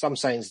some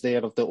signs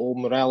there of the old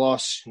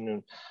Morelos,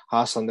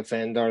 hassling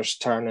defenders,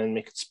 turning,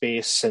 making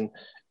space, and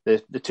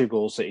the two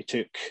goals that he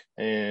took,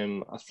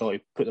 I thought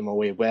he put them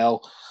away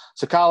well.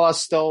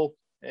 Sakala's still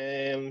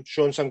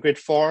showing some good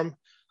form,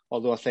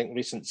 although I think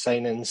recent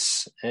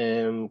signings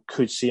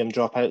could see him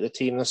drop out of the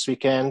team this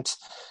weekend.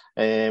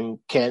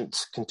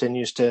 Kent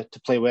continues to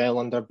play well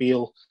under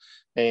Beale,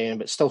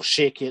 but still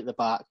shaky at the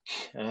back.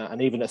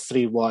 And even at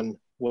 3-1,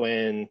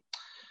 when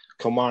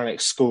Kilmarnock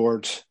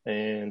scored,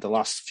 the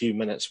last few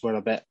minutes were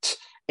a bit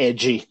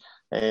edgy,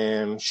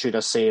 should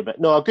I say. But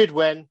no, a good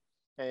win.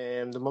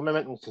 The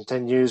momentum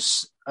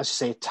continues. As you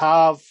say,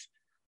 Tav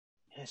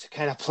is the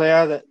kind of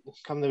player that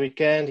come the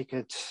weekend, he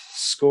could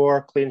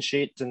score, clean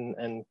sheet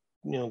and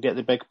get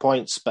the big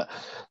points. But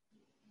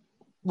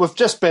we've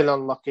just been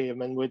unlucky. I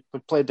mean, we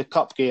played the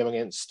cup game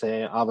against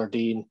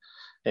Aberdeen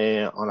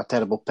on a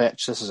terrible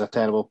pitch. This is a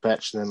terrible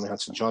pitch. And then we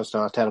had St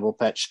Johnstone on a terrible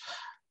pitch.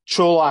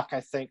 Cholak, I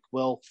think,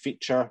 will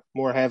feature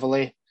more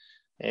heavily.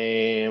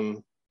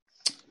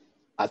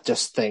 I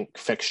just think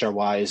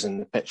fixture-wise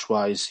and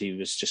pitch-wise, he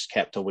was just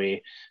kept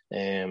away.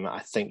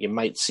 I think you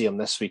might see him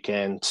this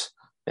weekend,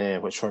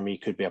 which for me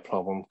could be a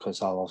problem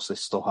because I'll obviously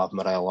still have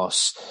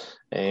Morelos.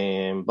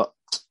 But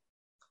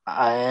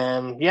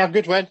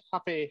good win.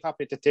 Happy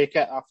to take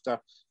it after,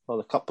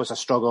 the cup was a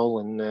struggle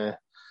and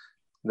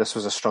this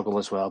was a struggle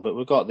as well. But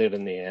we got there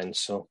in the end.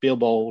 So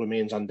Beelball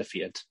remains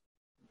undefeated.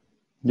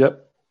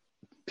 Yep.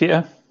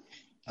 Peter?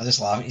 I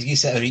just laugh. He's going to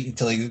sit there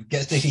until he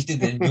gets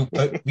defeated and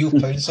we'll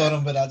pounce on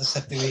him, but I just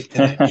have to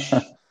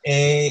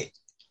wait.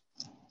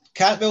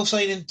 Cantwell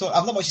signing.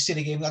 I've not much to say in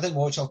the game. I didn't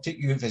watch. I'll take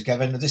you if it's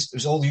given. It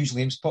was all the usual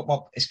names pop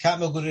up. Is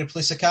Cantwell going to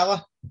replace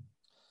Sakala?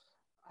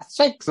 I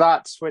think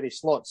that's where he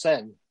slots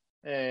in.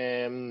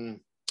 Maybe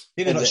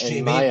not straight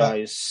in away, my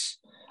eyes.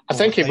 I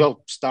think he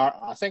will start.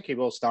 I think he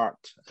will start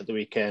at the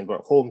weekend. We're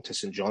at home to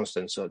St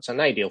Johnstone, so it's an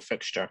ideal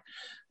fixture.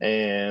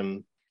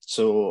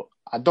 So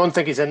I don't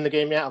think he's in the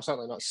game yet. I've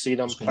certainly not seen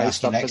him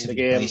priced up in the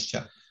game.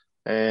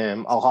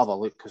 I'll have a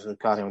look because we'll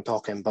carry on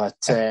talking.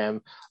 But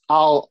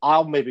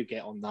I'll maybe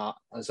get on that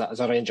as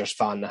a Rangers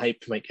fan. The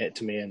hype might get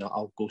to me, and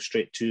I'll go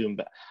straight to him.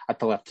 But I'd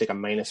probably have to take a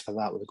minus for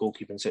that with the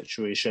goalkeeping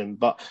situation.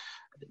 But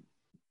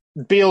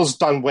Beale's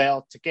done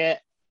well to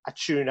get a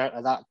tune out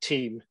of that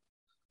team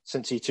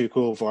since he took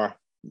over,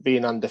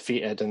 being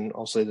undefeated, and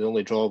obviously the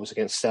only draw was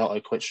against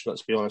Celtic, which,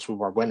 let's be honest, we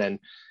were winning.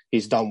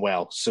 He's done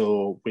well.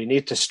 So we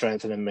need to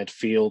strengthen in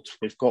midfield.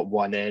 We've got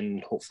one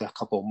in, hopefully a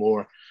couple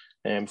more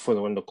before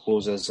the window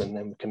closes, and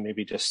then we can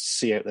maybe just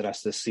see out the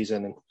rest of the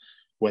season and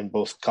win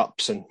both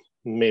cups and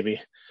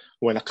maybe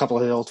win a couple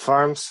of the old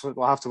firms.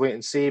 We'll have to wait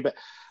and see. But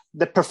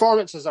the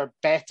performances are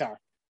better,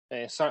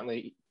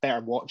 certainly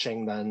better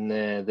watching than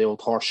the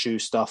old horseshoe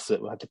stuff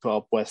that we had to put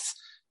up with.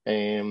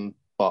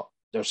 But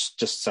there's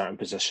just certain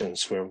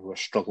positions where we're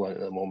struggling at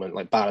the moment,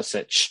 like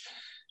Barisic.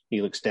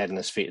 He looks dead in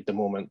his feet at the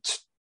moment,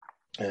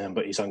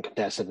 but he's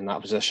uncontested in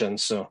that position.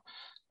 So,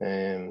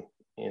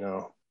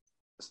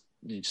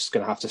 you're just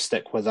going to have to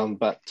stick with him.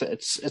 But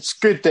it's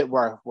good that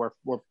we're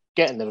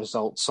getting the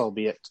results,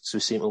 albeit we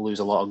seem to lose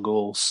a lot of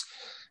goals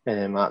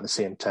at the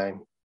same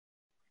time.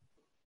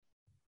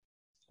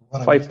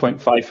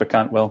 5.5 for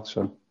Cantwell.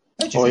 So.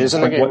 Oh, he is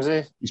in the game, is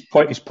he? He's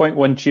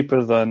 0.1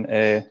 cheaper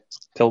than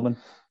Tillman.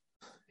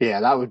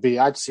 Yeah, that would be.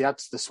 I'd say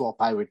that's the swap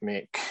I would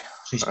make.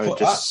 So I would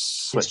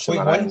just switch them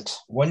around.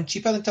 One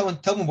cheaper than Tillman.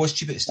 Tillman was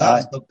cheap at the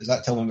start. Is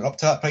that Tillman went up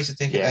to that price to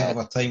take it out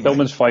over time?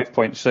 Tillman's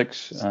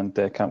 5.6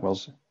 and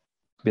Cantwell's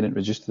been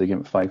introduced to the game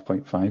at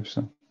 5.5.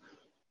 So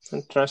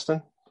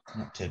interesting.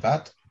 Not too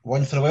bad.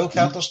 One for the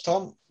wildcarders,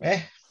 Tom.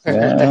 Eh?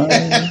 Yeah.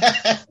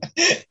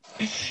 Is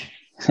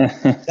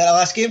that the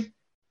last game?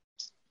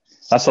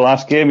 That's the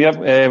last game, yep.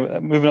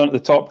 Moving on to the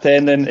top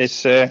 10 then,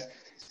 it's I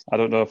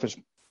don't know if it's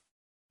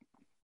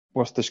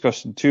worth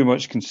discussing too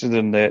much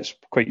considering that it's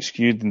quite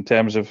skewed in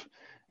terms of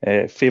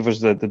favours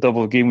the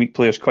double game week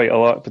players quite a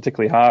lot,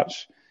 particularly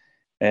Hearts.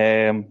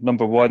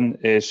 Number 1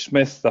 is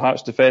Smith, the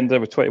Hearts defender,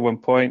 with 21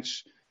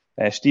 points.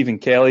 Stephen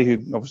Kelly,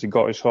 who obviously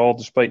got his haul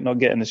despite not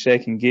getting the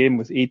second game,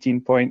 with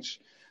 18 points.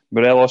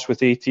 Morelos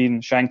with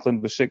 18,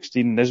 Shankland with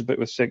 16, Nisbet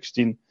with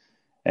 16,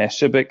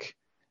 Sibic,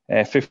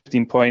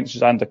 15 points,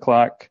 Xander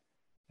Clark,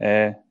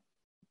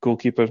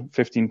 goalkeeper,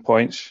 15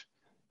 points.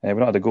 We've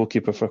not had a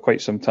goalkeeper for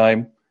quite some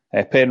time.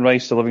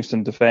 Penrice, the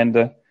Livingston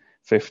defender,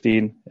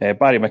 15.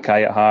 Barry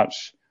Mackay at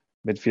Hearts,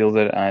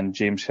 midfielder, and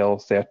James Hill,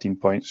 13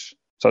 points.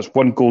 So that's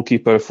 1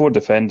 goalkeeper, 4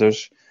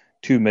 defenders,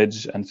 2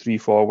 mids, and 3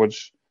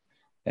 forwards.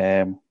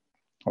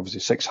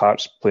 Obviously 6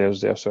 Hearts players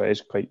there, so it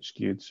is quite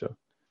skewed, so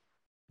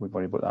wouldn't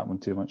worry about that one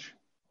too much.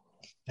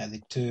 And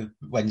the 2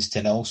 wins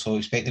to 0, so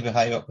expect to be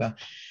high up there.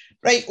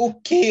 Right,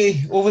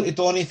 okay, over to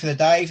Donny for the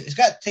dive. It's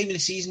got time of the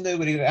season now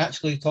where you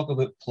actually talk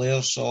about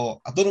players,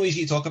 so I don't know what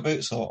you talk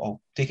about, so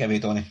I'll take it away,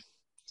 Donny.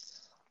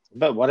 A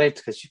bit worried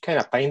because you kind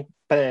of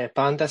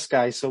banned this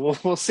guy, so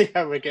we'll see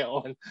how we get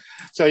on.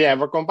 So yeah,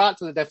 we're going back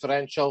to the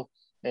differential,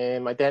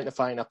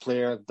 identifying a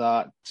player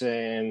that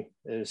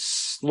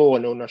is low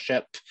in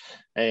ownership,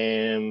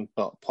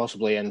 but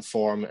possibly in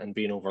form and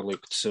being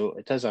overlooked. So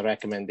it is a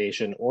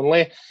recommendation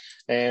only.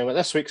 But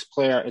this week's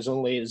player is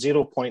only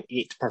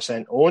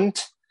 0.8%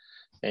 owned.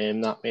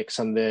 That makes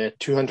him the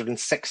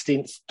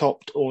 216th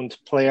top owned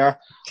player,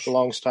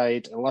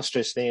 alongside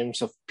illustrious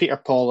names of Peter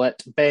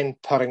Pawlett, Ben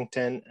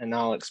Purrington, and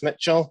Alex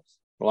Mitchell.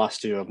 The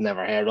last 2 I've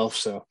never heard of,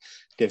 so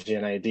gives you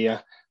an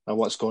idea of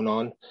what's going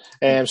on.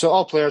 So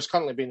all players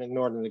currently being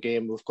ignored in the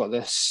game. We've got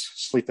this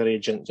sleeper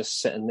agent just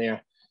sitting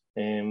there,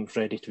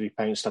 ready to be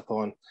pounced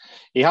upon.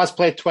 He has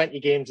played 20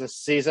 games this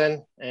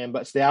season,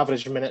 but it's the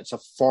average minutes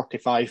of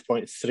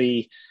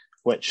 45.3,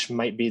 which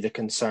might be the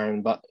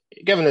concern. But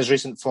given his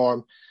recent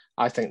form,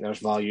 I think there's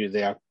value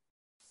there.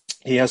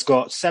 He has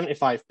got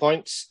 75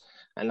 points,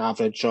 an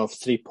average of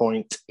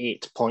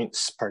 3.8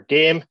 points per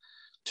game,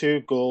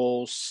 2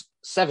 goals,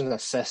 7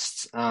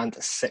 assists, and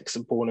 6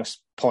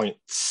 bonus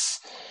points.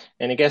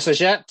 Any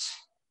guesses yet?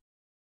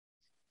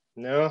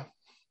 No?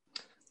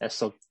 I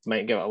still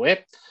might give it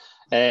away.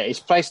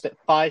 He's priced at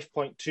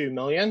 5.2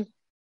 million,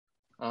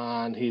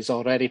 and he's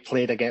already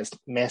played against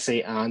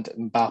Messi and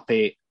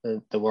Mbappe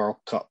in the World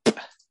Cup.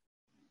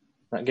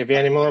 That give you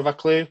any more of a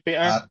clue,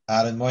 Peter?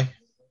 Aaron Moy.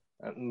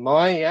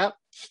 Moy, yep.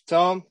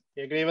 Tom,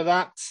 you agree with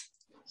that?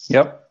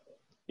 Yep.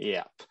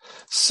 Yep.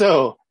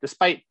 So,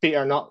 despite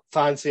Peter not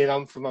fancying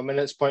him from a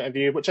minutes point of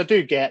view, which I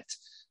do get,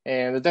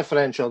 the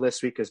differential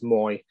this week is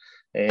Moy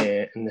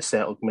in the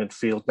Celtic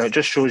midfield. Now, it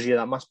just shows you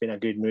that must be in a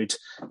good mood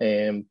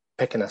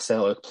picking a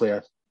Celtic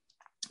player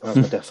as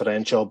a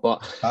differential.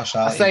 But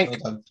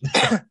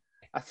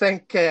I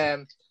think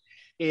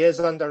he is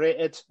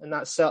underrated in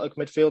that Celtic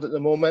midfield at the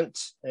moment,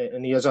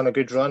 and he is on a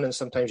good run, and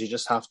sometimes you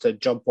just have to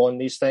jump on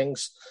these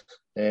things,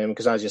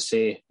 because as you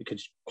say, you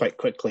could quite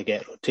quickly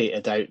get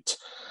rotated out.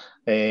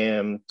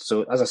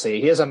 So as I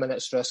say, he is a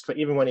minute's risk, but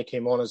even when he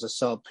came on as a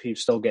sub, he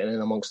was still getting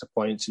in amongst the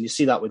points, and you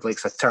see that with like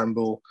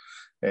Turnbull,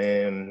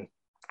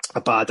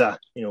 Abada,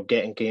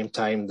 getting game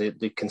time,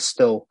 they can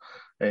still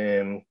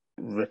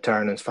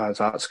return as far as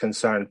that's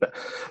concerned. But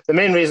the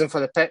main reason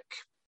for the pick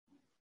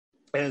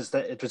is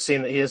that it would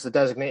seem that he is the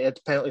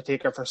designated penalty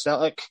taker for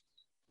Celtic,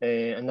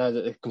 and now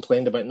that they've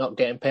complained about not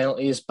getting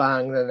penalties,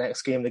 bang, the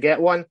next game they get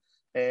one.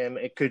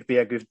 It could be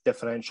a good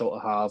differential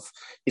to have.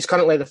 He's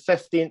currently the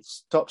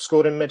 15th top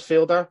scoring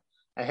midfielder,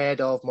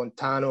 ahead of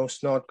Montano,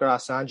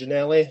 Snodgrass, and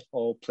Gianelli,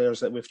 all players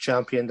that we've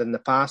championed in the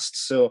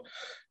past. So,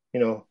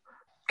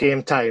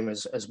 game time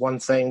is one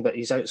thing, but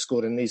he's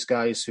outscoring these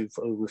guys who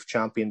we've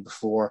championed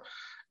before.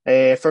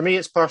 For me,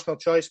 it's personal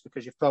choice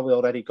because you've probably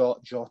already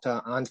got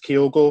Jota and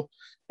Kyogo.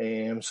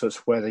 So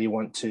it's whether you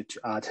want to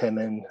add him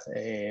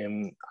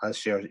in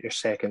as your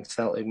second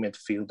Celtic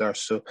midfielder.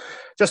 So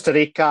just to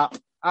recap,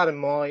 Aaron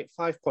Moy,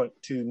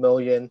 5.2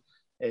 million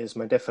is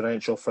my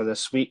differential for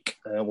this week.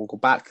 We'll go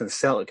back to the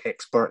Celtic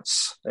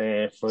experts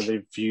for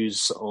their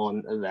views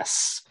on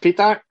this.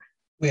 Peter?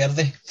 Where are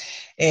they?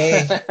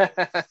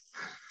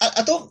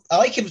 I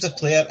like him as a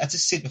player. I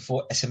just said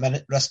before, it's a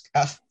minute risk.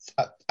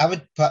 I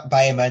would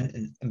buy him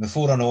in, and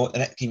before I know it, the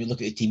next time you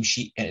look at the team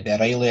sheet, and it'd be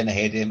Riley in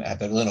ahead of him. I'd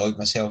be really annoyed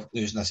myself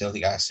losing a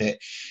Celtic asset.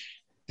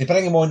 They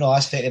bring him on the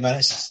last 30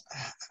 minutes.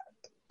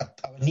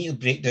 need to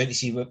break down to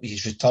see what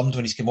he's returned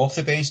when he's come off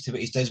the bench to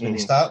what he does when he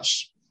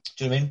starts.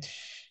 Do you know what I mean?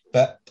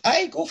 But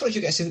I go for it.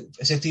 You get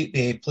a Celtic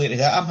player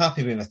today. I'm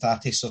happy with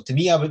Hatate. So to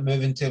me, I would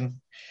move into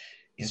him.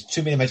 There's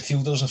too many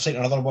midfielders. I've seen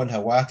another one,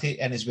 Hawati,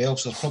 in as well.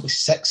 So there's probably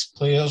 6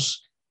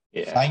 players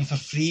vying for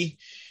free.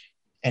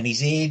 And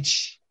his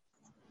age,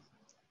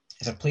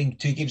 if they're playing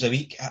 2 games a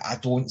week, I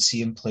don't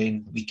see him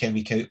playing week in,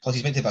 week out. Plus,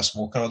 he's meant to be a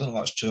smoker. I don't know if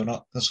that's true or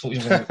not.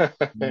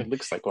 It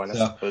looks like one, I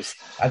suppose.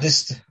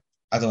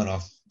 I don't know.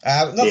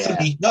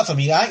 Not for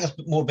me. I think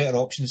there's more better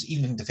options,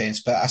 even in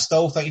defence. But I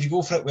still think if you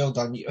go for it, well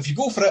done. If you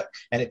go for it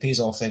and it pays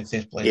off, then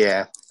fair play.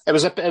 Yeah, it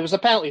was the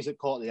penalties that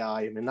caught the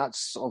eye. I mean,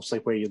 that's obviously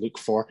where you look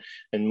for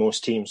in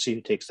most teams. See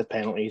who takes the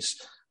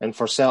penalties. And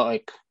for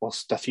Celtic,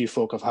 whilst a few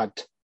folk have had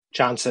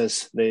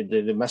chances, they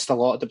missed a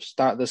lot at the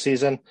start of the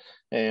season,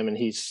 and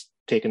he's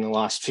taken the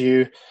last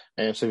few.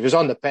 So if he was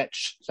on the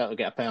pitch, Celtic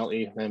get a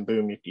penalty, then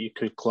boom, you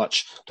could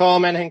clutch.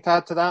 Tom, anything to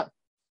add to that?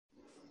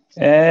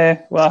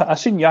 Well, I've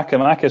seen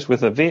Giakoumakis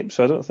with a vape,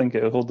 so I don't think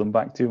it will hold them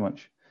back too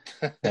much.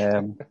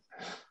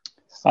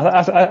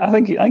 I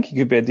think he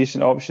could be a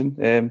decent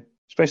option,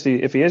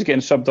 especially if he is getting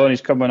subbed on.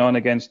 He's coming on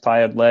against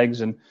tired legs,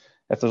 and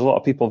if there's a lot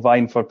of people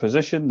vying for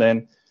position,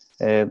 then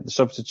the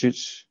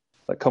substitutes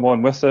that come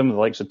on with him, the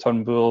likes of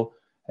Turnbull,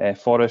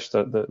 Forrest,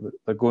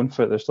 they're going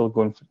for it. They're still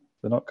going for it.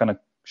 They're not kind of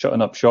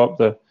shutting up shop.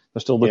 They're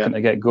still looking to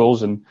get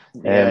goals, and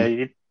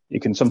you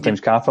can sometimes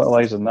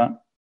capitalise on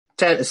that.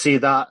 Tend to see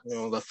that,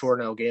 the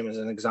 4-0 game as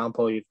an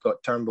example. You've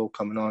got Turnbull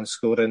coming on,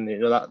 scoring.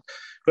 That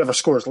whoever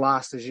scores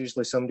last is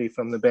usually somebody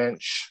from the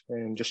bench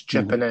and just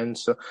chipping in.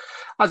 So,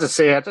 as I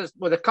say,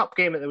 with the cup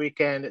game at the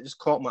weekend, it just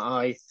caught my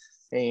eye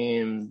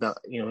that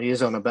he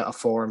is on a bit of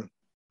form.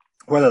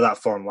 Whether that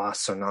form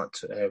lasts or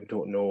not, we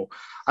don't know.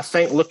 I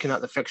think looking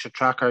at the fixture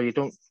tracker, you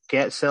don't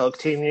get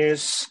Celtic team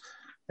news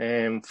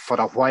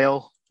for a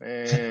while.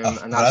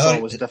 And that's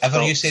always difficult.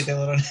 Ever you said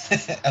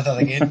ever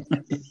again?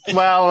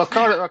 Well,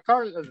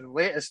 according to the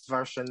latest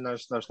version,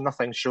 there's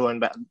nothing showing,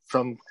 but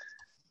from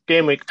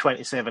game week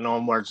 27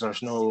 onwards,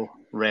 there's no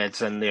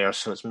Reds in there,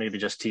 so it's maybe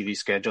just TV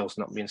schedules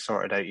not being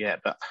sorted out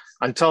yet. But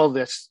until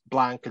this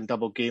blank and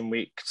double game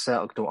week,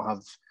 Celtic don't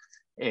have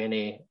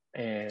any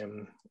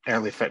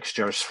early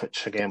fixtures,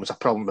 which again was a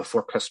problem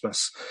before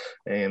Christmas,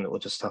 and we'll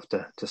just have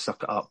to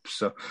suck it up.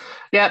 So,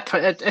 yeah,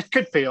 it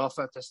could pay off.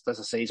 As I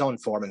say, he's on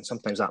form, and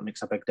sometimes that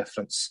makes a big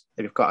difference.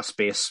 If you've got a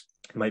space,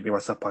 it might be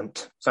worth a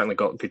punt. Certainly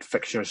got good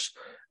fixtures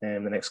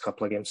in the next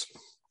couple of games.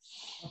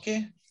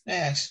 Okay,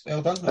 yes,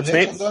 well done. That's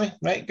me.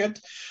 Right, good.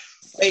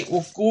 Right,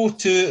 we'll go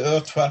to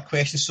our Twitter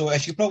questions. So,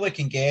 as you probably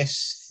can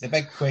guess, the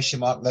big question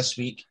mark this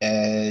week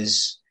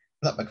is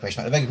not big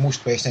question mark. The big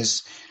most question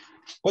is,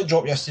 what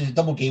dropped yesterday?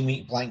 Double game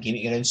week, blank game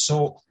week around.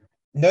 So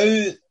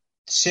now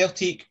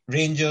Celtic,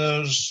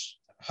 Rangers,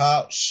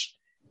 Hearts,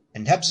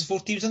 and Hibs, the 4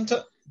 teams into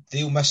it.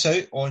 They'll miss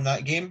out on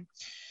that game.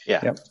 Yeah.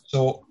 Yep.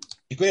 So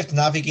you're going to have to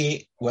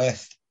navigate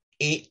with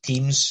 8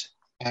 teams,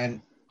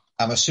 and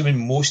I'm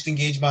assuming most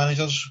engaged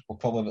managers will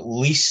probably have at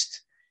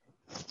least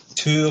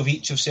 2 of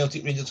each of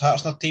Celtic, Rangers,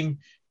 Hearts in their team.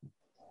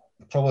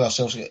 Probably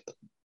ourselves get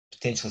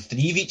potentially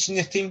 3 of each in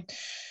their team.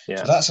 Yeah.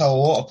 So that's a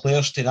lot of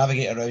players to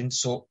navigate around.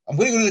 So I'm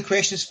going to go to the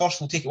questions first.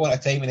 We'll take it one at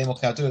a time, and then we'll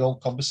kind of do an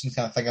all-encompassing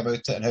kind of thing about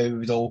it and how we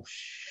would all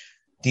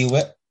deal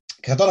with it.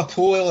 Because I've done a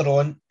poll earlier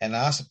on, and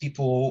I asked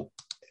people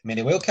how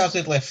many wildcards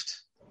they'd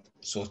left.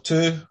 So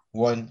 2,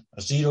 1,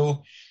 or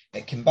 0.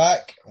 It came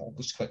back. I'll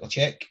just quickly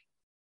check.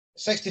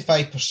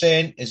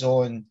 65% is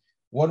on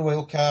 1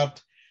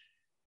 wildcard.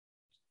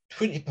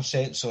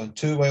 20% is on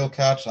 2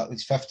 wildcards. So that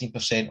leaves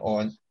 15%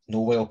 on no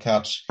wild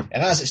cards.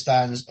 And as it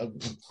stands, I'm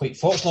quite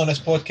fortunate on this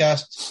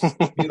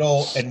podcast, we're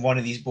all in one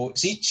of these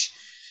boats each.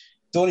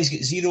 Donny's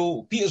got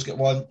 0, Peter's got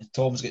 1, and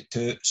Tom's got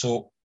 2.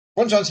 So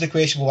once you answer the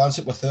question, we'll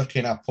answer it with their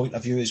kind of point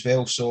of view as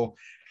well. So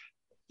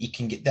you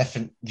can get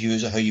different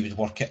views of how you would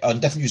work it, and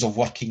different views of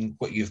working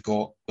what you've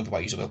got, whether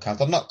you use a wild card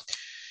or not.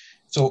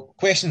 So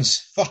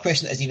questions. First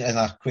question isn't even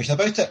a question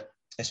about it.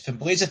 It's from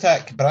Blaze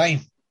Attack, Brian.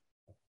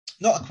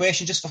 Not a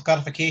question, just for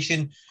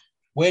clarification.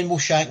 When will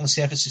Shankland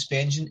serve his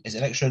suspension? Is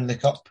it next round in the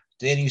Cup?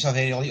 Do any of you have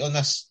any light on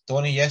this?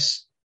 Donny,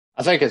 yes?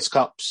 I think it's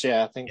Cups,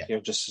 yeah. I think you're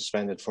just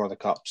suspended for the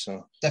Cup,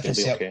 so it'll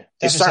be okay.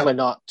 He's certainly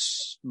not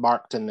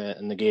marked in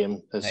the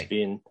game as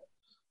being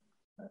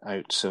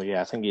out, so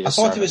yeah, I think you just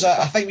I thought it was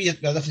I think we had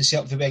a different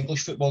setup for where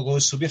English football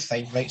goes, so we're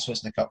fine, right? So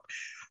it's in the Cup.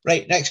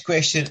 Right, next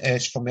question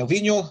is from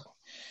Melvino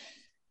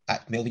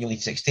at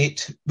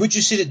Melvino68. Would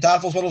you say that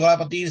Darvill's win over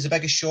Aberdeen is the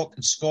biggest shock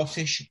in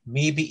Scottish,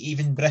 maybe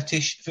even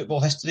British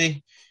football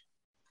history?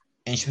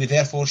 And should we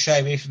therefore shy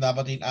away from the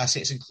Aberdeen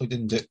assets,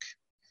 including Duke?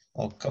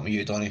 I'll come with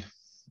you, Donny.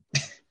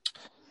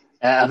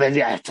 I mean,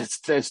 yeah,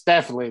 it's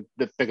definitely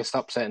the biggest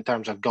upset in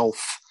terms of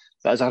golf.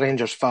 But as a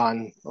Rangers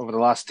fan, over the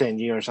last 10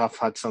 years, I've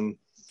had some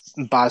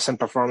embarrassing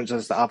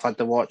performances that I've had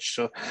to watch.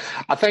 So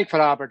I think for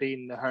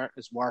Aberdeen, the hurt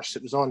is worse.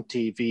 It was on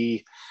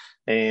TV,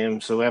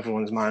 so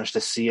everyone's managed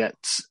to see it.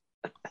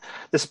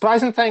 The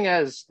surprising thing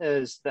is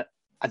that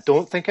I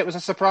don't think it was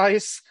a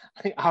surprise.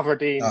 I think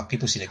Aberdeen,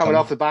 people seen it coming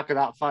off the back of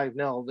that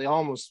 5-0, they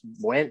almost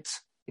went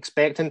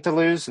expecting to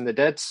lose, and they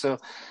did. So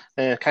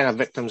kind of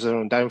victims of their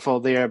own downfall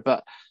there.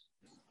 But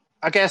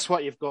I guess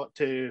what you've got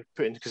to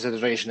put into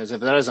consideration is if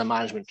there is a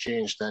management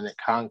change, then it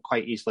can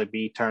quite easily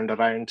be turned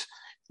around.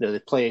 They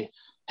play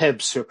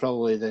Hibs, who are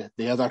probably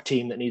the other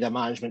team that need a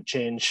management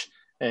change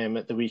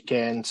at the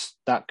weekend.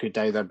 That could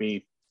either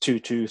be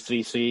 2-2,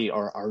 3-3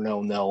 or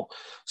 0-0.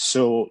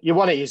 So you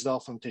want to ease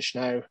off from Tish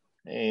now.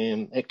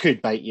 It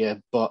could bite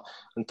you, but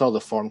until the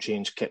form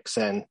change kicks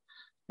in,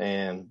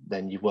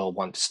 then you will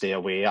want to stay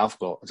away. I've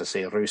got, as I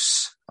say,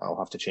 Roos. I'll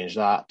have to change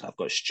that. I've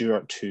got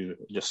Stewart, who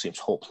just seems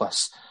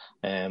hopeless.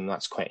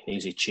 That's quite an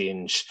easy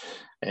change.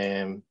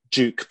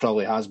 Duke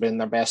probably has been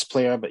their best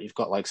player, but you've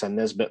got like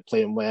Nisbet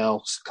playing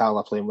well,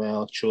 Sakala playing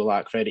well,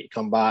 Cholak ready to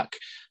come back.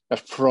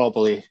 There's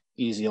probably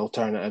easy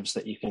alternatives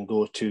that you can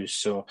go to.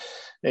 So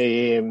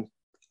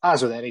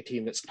as with any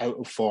team that's out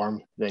of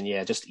form, then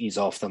yeah, just ease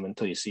off them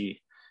until you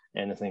see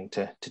anything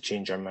to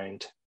change your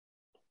mind.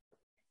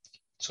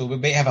 So we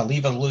might have a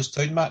leave or lose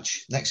town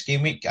match next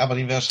game week,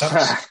 Aberdeen versus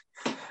Hibs.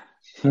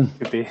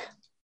 Could be.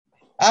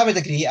 I would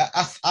agree.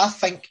 I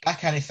think I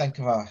can't think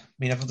of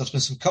there's been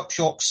some cup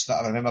shocks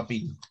that I remember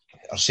being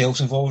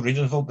ourselves involved,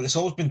 Rangers involved, but it's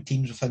always been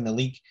teams within the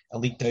league, a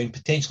league down,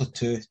 potentially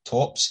two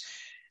tops.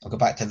 I'll go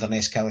back to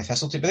Inverness, Kelly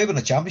Thistleton, but they were in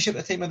the Championship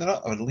at the time, were they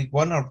not? Or the League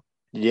One? Or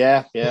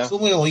yeah. It's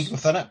only a league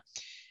within it.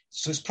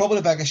 So it's probably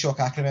the biggest shock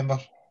I can remember.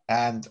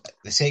 And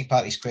the second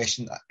part of this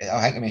question,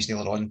 I think I mentioned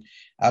earlier on,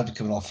 I would be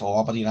coming off all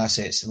Aberdeen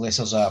assets unless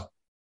there's a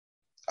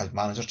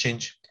manager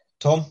change.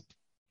 Tom?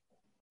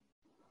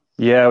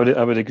 Yeah,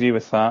 I would agree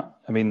with that.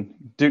 I mean,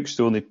 Duke's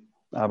the only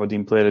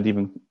Aberdeen player I'd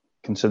even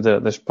consider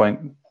at this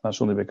point.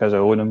 That's only because I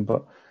own him,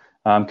 but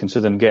I'm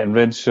considering getting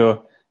rid.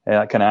 So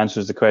that kind of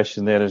answers the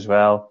question there as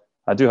well.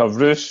 I do have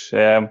Roos,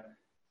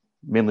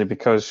 mainly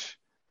because,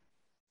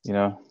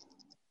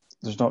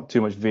 there's not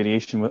too much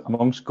variation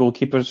amongst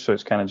goalkeepers. So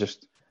it's kind of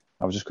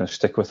I was just going to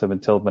stick with him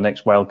until my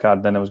next wild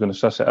card. Then I was going to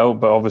suss it out.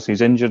 But obviously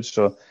he's injured,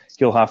 so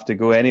he'll have to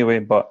go anyway.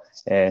 But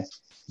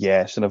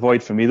it's an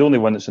avoid for me. The only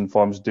one that's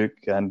informed is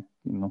Duke, and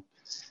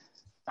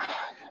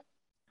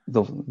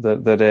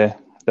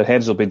their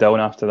heads will be down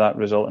after that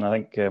result, and I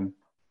think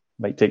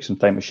might take some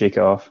time to shake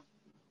it off.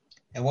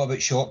 And what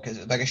about shock? Is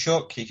it the biggest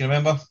shock you can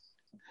remember?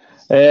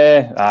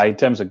 In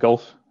terms of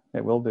golf,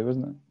 it will be,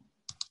 wasn't it?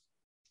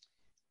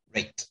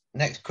 Right.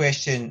 Next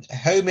question.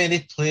 How many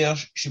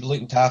players should we be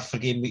looking to have for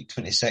game week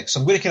 26? So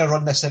I'm going to kind of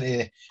run this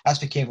into, as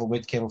for Kevin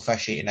Wood, Kevin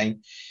Fish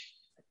 89,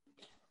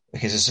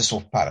 because it's just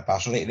all part of the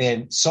parcel. Right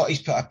then,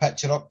 Sutty's put a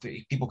picture up.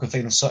 People can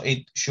find on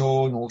Sutty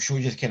show, and we'll show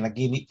you the kind of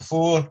game week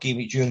before, game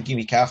week during, game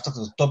week after,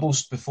 because there's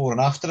doubles before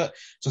and after it.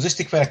 So just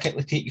to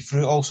quickly take you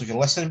through it all, so if you're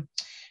listening,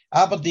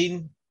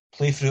 Aberdeen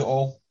play through it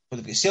all, but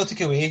they've got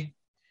Celtic away,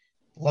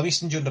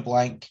 Livingston during the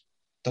blank,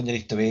 Dundee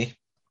United away.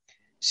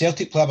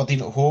 Celtic play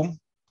Aberdeen at home,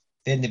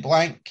 then they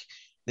blank,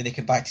 then they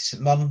come back to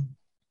St Mirren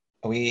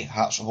away,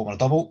 Hearts at home on a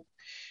double.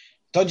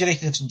 Dundee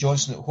United have St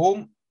Johnstone at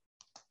home,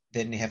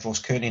 then they have Ross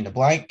County in the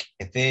blank,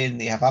 and then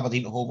they have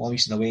Aberdeen at home,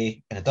 Livingston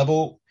away in a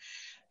double.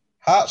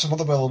 Hearts and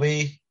Motherwell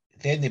away,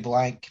 then they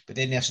blank, but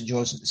then they have St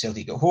Johnstone and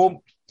Celtic at home.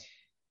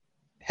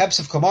 Hibs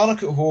have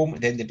Kilmarnock at home,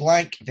 then they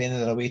blank, then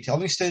they're away to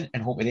Livingston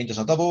and home to Rangers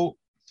a double.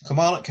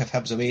 Kilmarnock have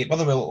Hibs away,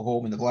 Motherwell at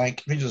home in the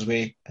blank, Rangers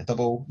away a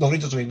double. No,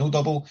 Rangers away, no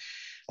double.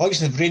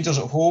 Livingston have Rangers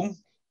at home,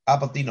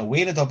 Aberdeen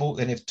away in a double,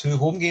 then they have two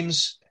home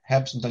games,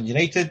 Hibs and Dundee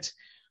United.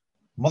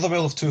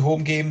 Motherwell have two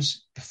home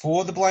games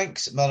before the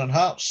blanks, St Mirren and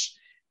Hearts.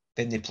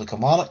 Then they play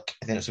Kilmarnock,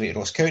 and then it's away to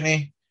Ross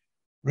County.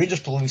 Rangers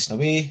play Livingston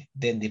away,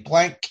 then they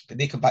blank, but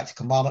they come back to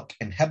Kilmarnock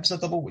and Hibs in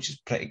a double, which is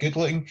pretty good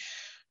looking.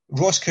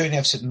 Ross County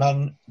have St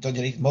Mirren, Dundee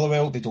United,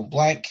 Motherwell, they don't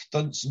blank.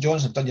 St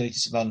Johnstone have Dundee United,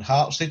 St Mirren,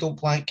 Hearts, they don't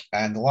blank.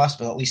 And the last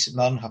but not least, St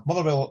Mirren have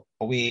Motherwell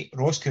away,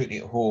 Ross County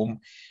at home,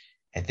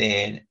 and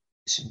then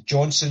St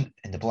Johnstone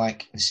in the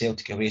blank and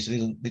Celtic away, so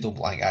they don't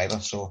blank either.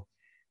 So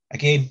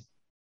again,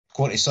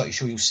 going to Sutty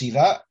show, you'll see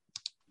that.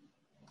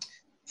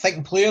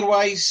 Thinking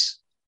player-wise,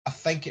 I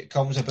think it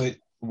comes about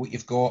what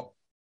you've got.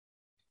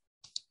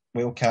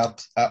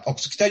 Wildcard. I'll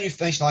continue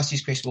finishing last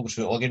year's question. We'll go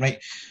through it all again, right?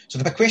 So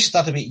the big question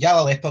started about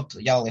Yala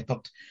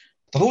Leopard.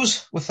 For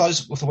those with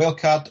us with the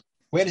wildcard,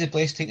 when is the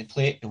best time to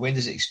play it and when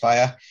does it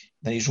expire?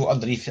 Then he's wrote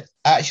underneath,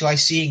 actually I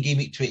see in game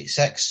week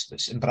 26,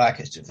 that's in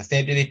brackets for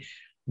February,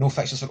 no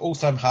fixtures for Old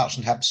Firm, Hearts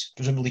and Hibs,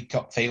 presumably League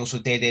Cup final, so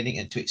dead ending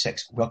in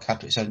 26,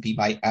 wildcard 27 be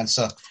my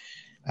answer.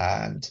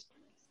 And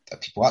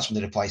people, that's when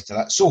they replies to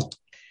that. So,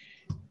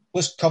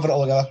 let's cover it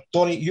all together.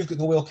 Donnie, you've got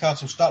the wild card,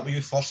 so we'll start with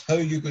you first. How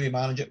are you going to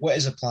manage it? What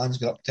is the plans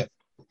get up to?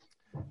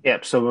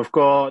 Yep, so we've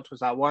got,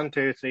 was that 1,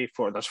 2, 3,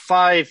 4? There's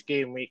 5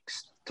 game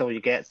weeks till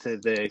you get to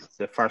the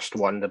first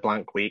one, the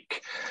blank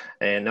week.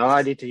 And now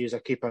I need to use a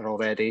keeper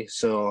already,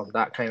 so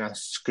that kind of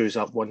screws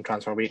up one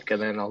transfer week,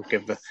 and then I'll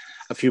give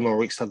a few more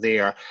weeks to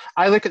there.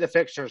 I look at the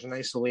fixtures in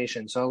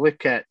isolation, so I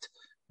look at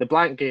the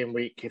blank game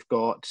week. You've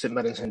got St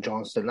Mirren, St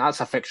Johnstone.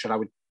 That's a fixture I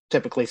would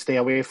typically stay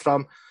away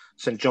from.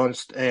 St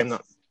Mirren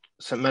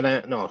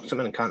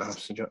can't have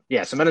St Johnstone.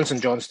 Yeah, St Mirren,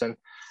 St Johnstone.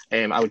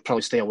 I would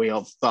probably stay away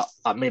of, but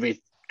I'd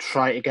maybe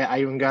try to get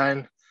Iron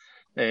Guy.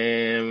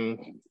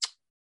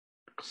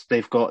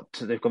 they've got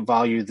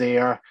value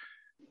there.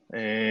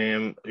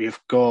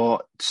 You've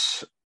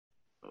got,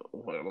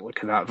 we're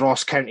looking at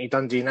Ross County,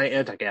 Dundee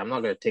United. Again, I'm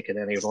not going to take in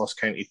any Ross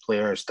County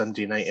players.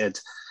 Dundee United,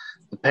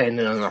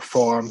 depending on their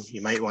form,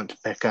 you might want to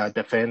pick a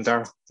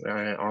defender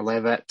or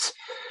Levitt.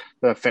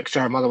 The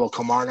fixture, Motherwell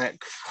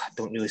Kilmarnock, I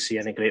don't really see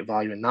any great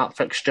value in that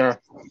fixture.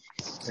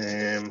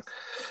 The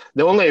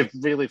only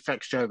really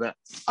fixture that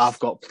I've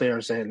got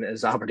players in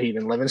is Aberdeen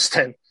and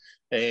Livingston.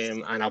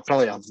 And I'll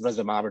probably have rid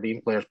of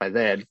Aberdeen players by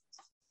then.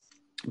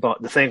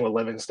 But the thing with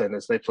Livingston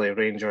is they play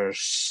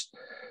Rangers,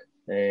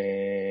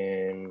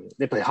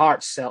 they play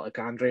Hearts, Celtic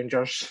and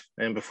Rangers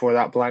before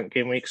that blank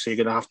game week, so you're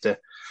going to have to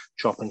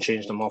chop and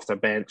change them off their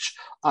bench.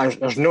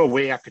 There's no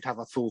way I could have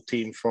a full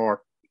team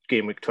for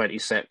game week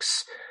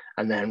 26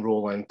 and then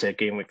roll into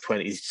game week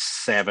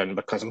 27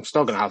 because I'm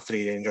still going to have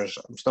 3 Rangers,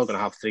 I'm still going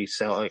to have 3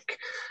 Celtic.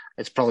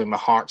 It's probably my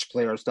Hearts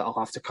players that I'll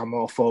have to come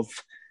off of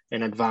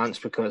in advance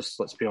because,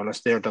 let's be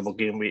honest, their double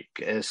game week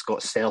has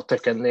got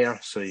Celtic in there,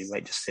 so you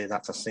might just say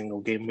that's a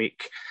single game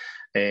week.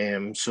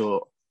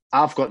 So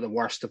I've got the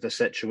worst of the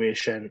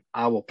situation.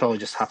 I will probably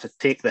just have to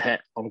take the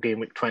hit on game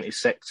week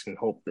 26 and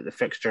hope that the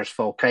fixtures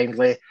fall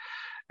kindly,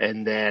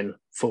 and then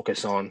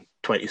focus on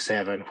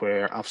 27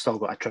 where I've still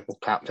got a triple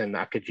captain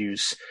that I could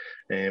use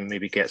and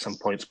maybe get some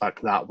points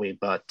back that way.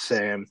 But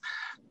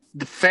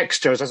the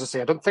fixtures, as I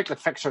say, I don't think the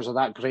fixtures are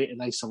that great in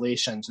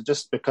isolation. So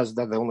just because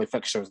they're the only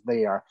fixtures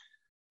there,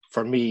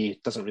 for me,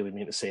 it doesn't really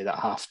mean to say that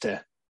I have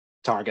to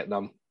target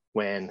them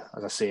when,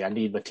 as I say, I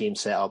need my team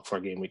set up for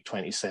game week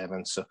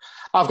 27. So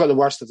I've got the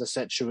worst of the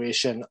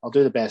situation. I'll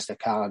do the best I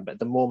can, but at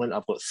the moment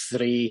I've got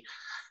 3.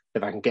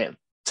 If I can get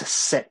to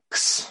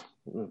 6,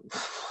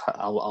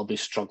 I'll be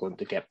struggling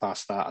to get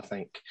past that, I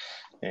think.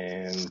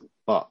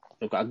 But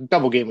I've got a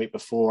double game week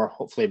before,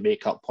 hopefully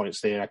make up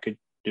points there. I could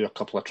do a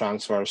couple of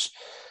transfers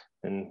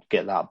and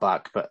get that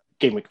back, but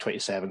game week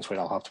 27 is where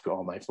I'll have to put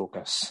all my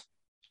focus.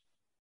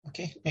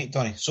 Okay, right,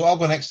 Donny. So I'll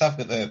go next. I've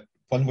got the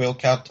one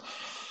wild card.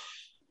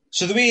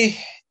 So the way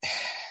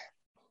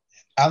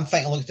I'm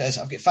thinking, look at this,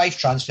 I've got 5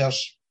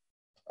 transfers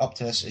up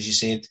to this, as you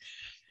said.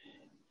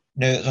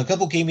 Now, there's a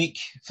double game week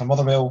for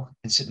Motherwell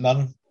and St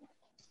Mirren,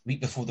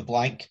 week before the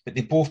blank, but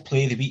they both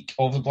play the week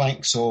of the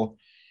blank, so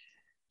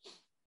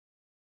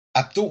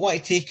I don't want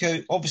to take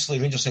out, obviously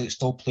Rangers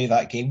still play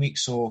that game week,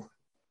 so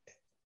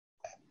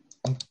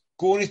I'm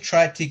going to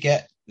try to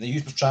get the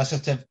usual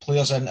transitive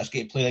players in that's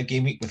going to play that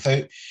game week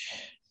without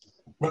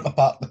ripping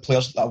apart the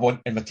players that I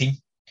want in my team.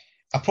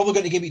 I'm probably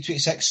going to game week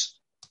 26,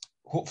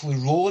 hopefully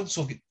rolling,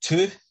 so I've got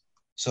 2,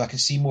 so I can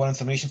see more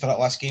information for that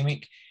last game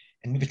week,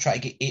 and maybe try to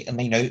get 8 or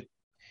 9 out,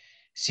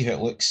 see how it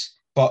looks.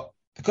 But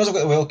because I've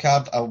got the wild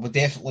card, I will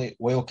definitely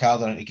wild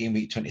card into game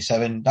week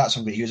 27. That's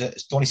when I'm going to use it.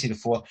 As Donny said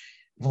before,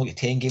 we've only got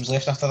 10 games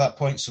left after that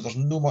point, so there's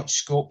no much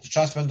scope. The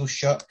transfer window's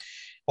shut.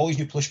 All these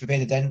new players should be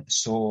bedded in,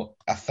 so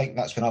I think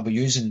that's when I'll be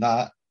using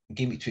that in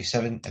game week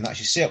 27 and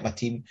actually set up my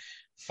team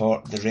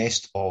for the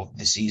rest of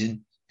the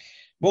season.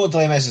 Well, the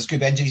dilemma is there's going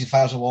to be injuries and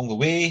fires along the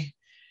way.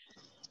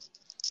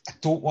 I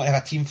don't want to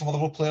have a team full of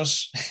Motherwell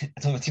players. I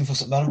don't have a team full of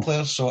St Mirren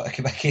players, so it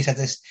could be a case of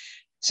just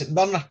St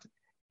Mirren.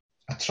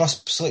 I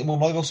trust slightly more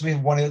Motherwell, so maybe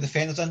one of the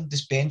defenders in,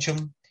 just bench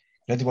them,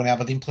 ready one of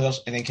Aberdeen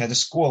players, and then kind of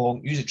just go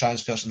along, use the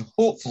transfers, and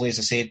hopefully, as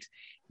I said,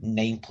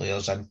 9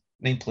 players in,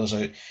 9 players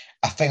out.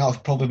 I think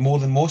that'll probably more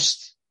than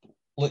most,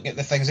 looking at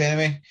the things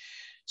anyway.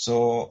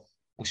 So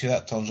we'll see how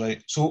that turns out.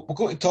 So we'll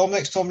go to Tom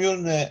next. Tom, you're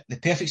in the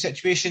perfect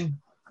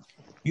situation.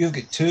 You've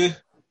got 2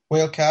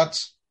 wild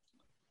cards.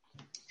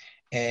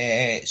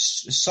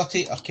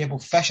 Sutty or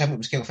Kebble Fish, I think it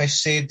was Kebble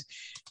Fish said,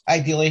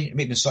 ideally, it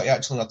may be Sutty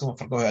actually, I don't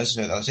forget who it is.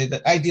 I said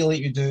that ideally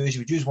what you do is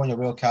you would use one of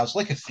your wild cards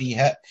like a free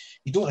hit.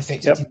 You don't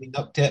affect your team leading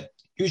up to it.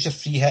 Use your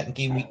free hit in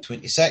game week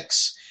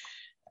 26.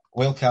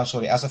 Wild card,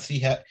 as a free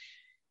hit.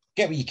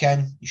 Get what you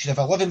can. You should have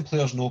 11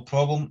 players, no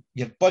problem.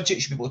 Your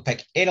budget should be able to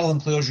pick any 11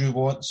 players you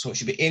want, so it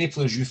should be any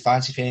players you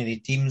fancy for any of the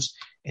teams,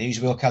 and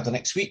use wild card the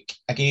next week.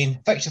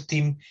 Again, fix your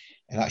team,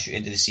 and that's your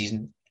end of the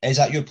season. Is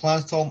that your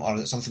plan, Tom, or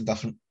is it something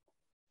different?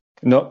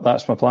 No,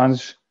 that's my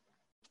plans.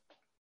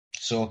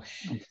 So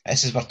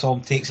this is where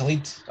Tom takes a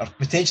lead, or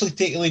potentially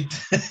take a lead.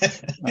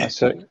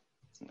 That's it.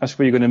 That's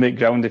where you're going to make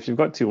ground if you've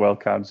got 2 wild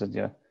cards and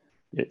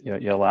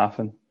you're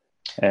laughing.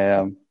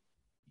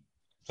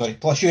 Sorry.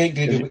 Plus, you ain't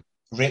going to be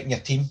rating your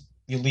team.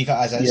 You leave it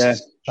as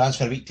is.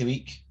 Transfer week to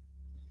week.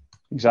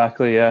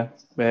 Exactly. Yeah.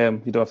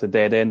 You don't have to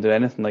dead end or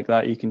anything like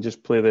that. You can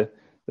just play the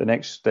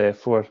next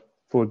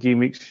 4 game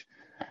weeks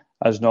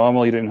as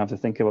normal. You don't have to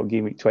think about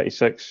game week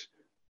 26.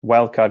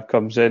 Wildcard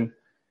comes in.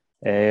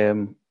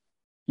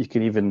 You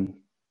can even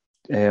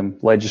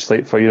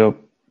legislate for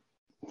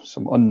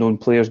some unknown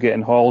players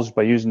getting hauls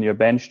by using your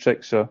bench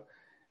trick. So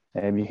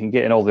you can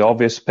get in all the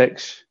obvious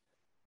picks.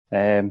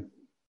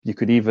 You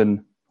could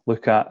even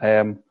look at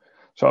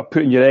sort of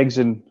putting your eggs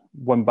in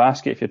one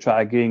basket if you're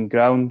trying to gain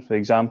ground. For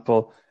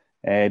example,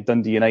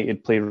 Dundee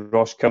United play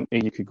Ross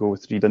County. You could go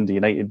with 3 Dundee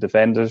United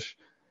defenders.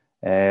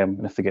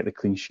 And if they get the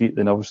clean sheet,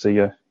 then obviously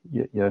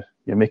you're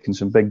making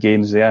some big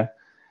gains there.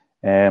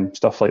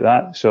 Stuff like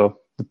that. So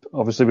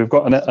obviously we've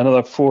got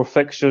another 4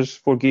 fixtures,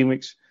 4 game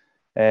weeks,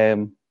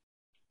 to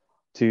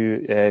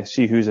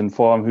see who's in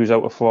form, who's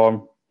out of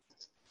form,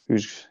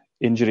 who's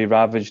injury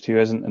ravaged, who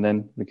isn't, and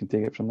then we can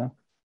take it from there.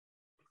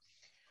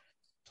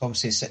 Tom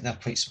says sitting there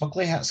quite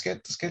smugly. That's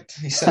good.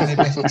 He's sitting in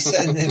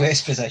the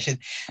best position.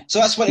 So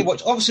that's what he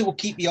watched. Obviously, we'll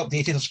keep you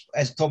updated.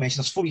 As Tom mentioned,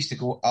 there's 4 weeks to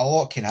go. A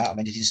lot can happen,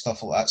 injuries and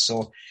stuff like that.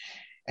 So,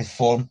 in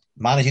form,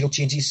 managerial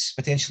changes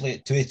potentially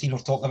at 2 of the teams we're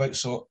talking about.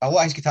 So, a lot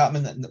of things could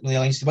happen in the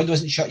lines. The window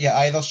isn't shut yet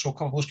either, so a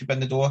couple of those could be in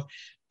the door.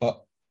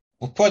 But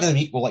we'll put it in the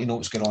week. We'll let you know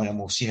what's going on, and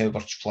we'll see how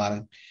we're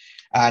planning.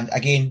 And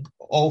again,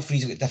 all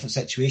 3's got different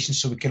situations,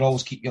 so we can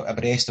always keep you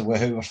abreast of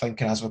how we're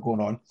thinking as we're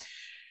going on.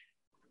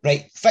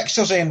 Right,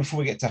 fixtures before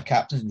we get to our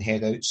captains and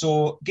head out.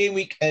 So, game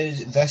week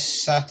is this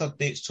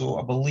Saturday, so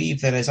I believe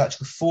there is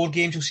actually 4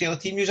 games you'll see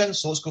other team news in,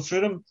 so let's go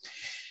through them.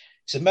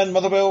 St Mirren,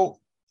 Motherwell,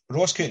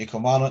 Ross County,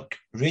 Kilmarnock,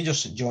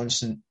 Rangers, St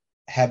Johnstone,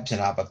 Hibs and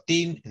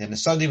Aberdeen. And then the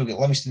Sunday we've got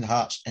Livingston,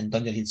 Hearts and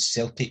Dundee United,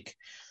 Celtic.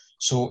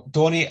 So,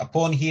 Donny,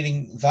 upon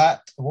hearing that,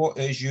 what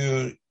is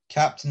your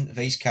captain,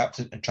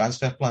 vice-captain and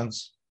transfer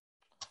plans?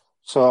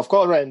 So, I've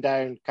got written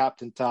down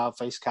Captain Tav,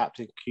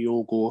 Vice-Captain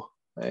Kyogo.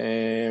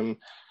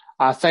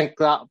 I think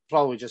that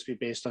probably just be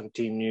based on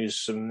team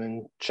news, and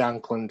then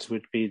Shankland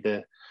would be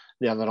the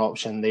other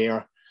option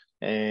there.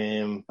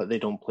 But they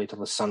don't play till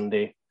the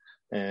Sunday.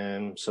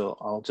 So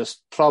I'll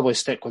just probably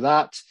stick with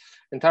that.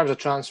 In terms of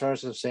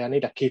transfers, I'll say I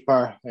need a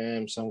keeper,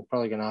 so I'm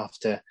probably going to have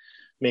to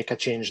make a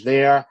change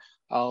there.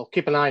 I'll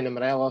keep an eye on the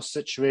Morelos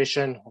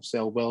situation. Obviously,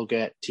 I will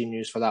get team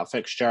news for that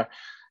fixture.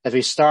 If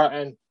he's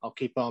starting, I'll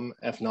keep him.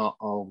 If not,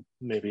 I'll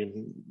maybe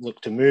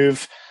look to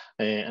move.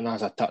 And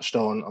as I touched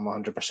on, I'm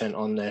 100%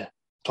 on the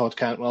Todd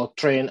Cantwell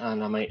train,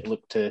 and I might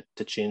look to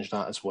change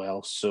that as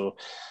well. So,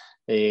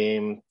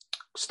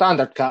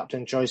 standard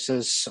captain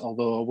choices,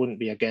 although I wouldn't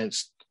be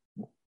against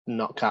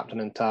not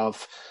captaining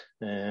Tav.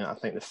 I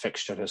think the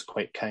fixture is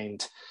quite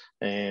kind,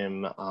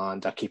 and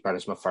a keeper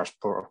is my first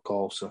port of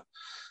call. So,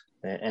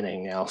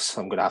 anything else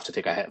I'm going to have to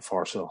take a hit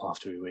for, so I'll have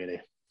to be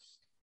wary.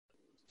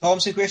 Tom,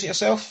 same question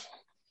yourself?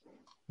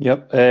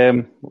 Yep.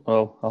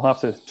 Well, I'll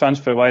have to,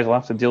 transfer-wise, I'll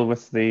have to deal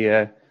with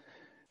the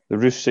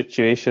Roos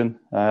situation.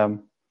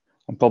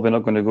 I'm probably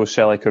not going to go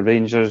Celtic or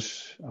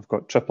Rangers. I've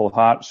got triple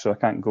Hearts, so I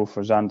can't go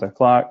for Xander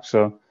Clark.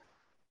 So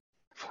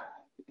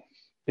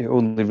it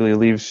only really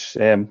leaves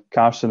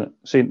Carson at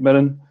St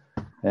Mirren.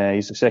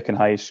 He's the second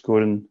highest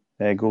scoring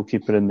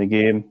goalkeeper in the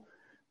game.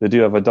 They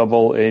do have a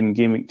double in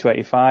game week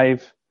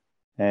 25.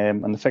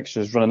 And the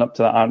fixtures running up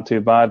to that aren't too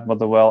bad.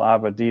 Motherwell,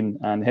 Aberdeen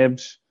and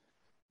Hibs.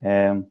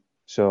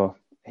 So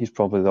he's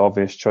probably the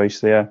obvious choice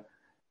there.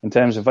 In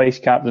terms of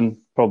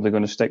vice-captain, probably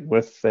going to stick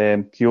with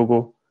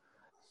Kyogo.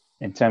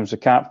 In terms of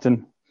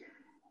captain,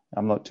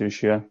 I'm not too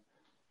sure.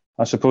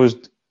 I suppose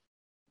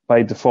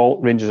by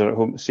default, Rangers are at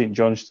home to St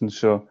Johnstone,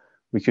 so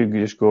we could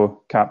just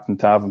go Captain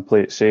Tav and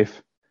play it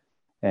safe.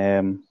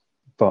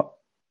 But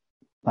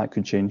that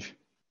could change.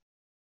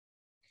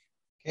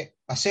 Okay.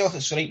 Myself,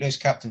 it's right now as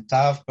Captain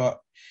Tav,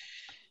 but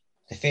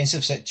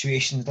defensive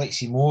situation, I'd like to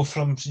see more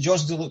from St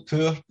Johnstone. Do look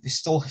poor. They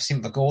still seem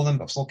to have a goal in,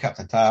 but I'm still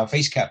Captain Tav,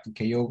 Vice-Captain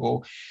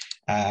Kyogo,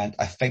 and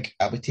I think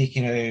I'll be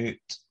taking out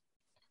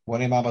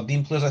one of my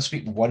Aberdeen players this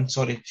week,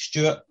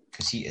 Stewart,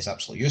 because he is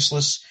absolutely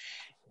useless,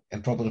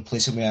 and probably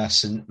replace him with a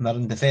St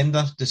Mirren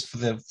defender, just for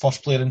the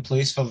first player in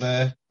place for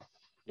the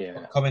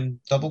upcoming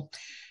double.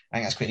 I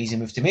think that's quite an easy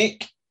move to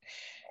make.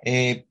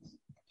 If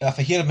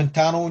I hear of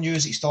Montano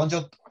news, he's still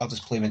injured, I'll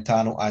just play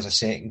Montano as a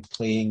second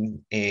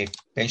playing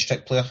bench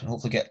type player and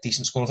hopefully get a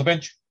decent score off the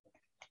bench.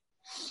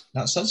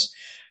 That's us.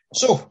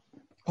 So,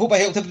 hope I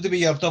helped everybody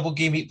with your double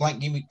game week, blank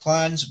game week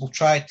plans. We'll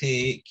try to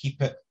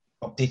keep it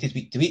updated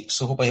week to week,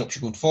 so hope I helped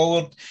you going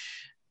forward.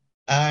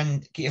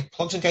 And get your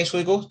plugs in, guys, before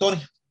we go. Donny?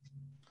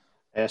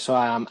 So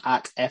I am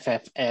at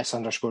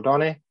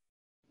FFS_Donny.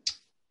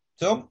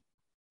 Tom?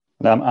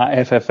 And I'm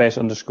at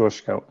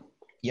FFS_Scout.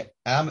 Yep,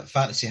 I'm at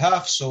Fantasy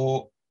Half,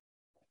 so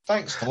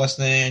thanks for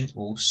listening.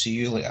 We'll see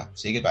you later.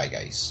 Say goodbye,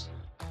 guys.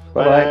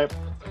 Bye-bye. Bye.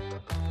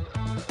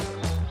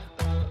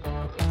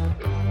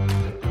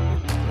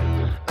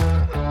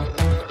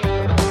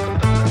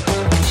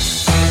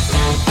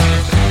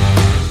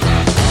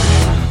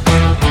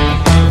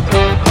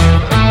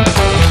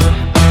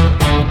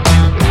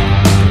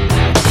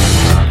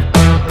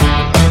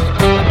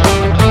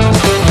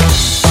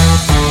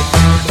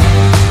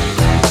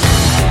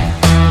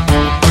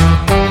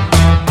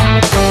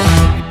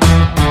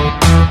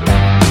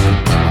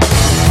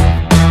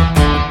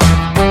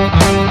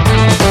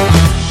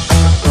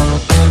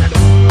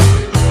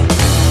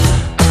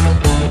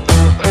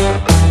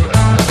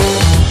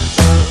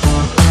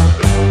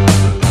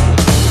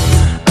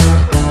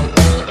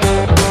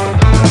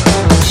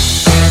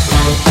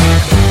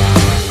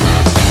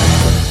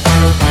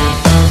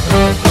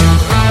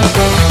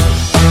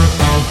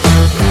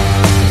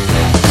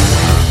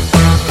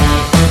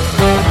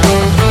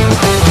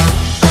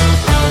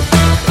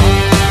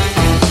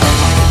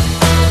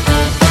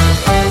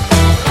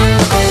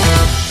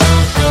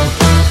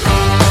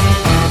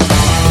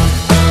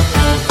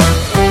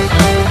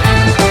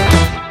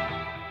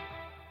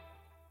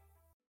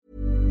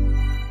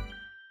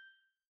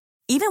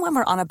 Even when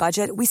we're on a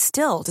budget, we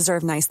still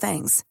deserve nice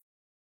things.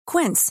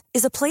 Quince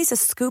is a place to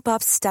scoop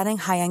up stunning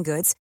high-end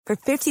goods for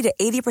 50 to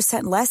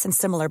 80% less than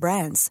similar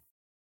brands.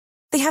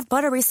 They have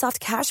buttery soft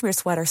cashmere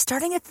sweaters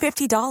starting at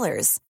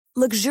 $50,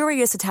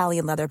 luxurious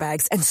Italian leather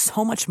bags, and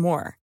so much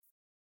more.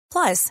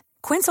 Plus,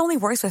 Quince only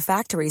works with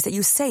factories that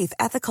use safe,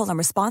 ethical, and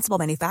responsible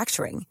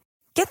manufacturing.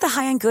 Get the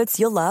high-end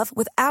goods you'll love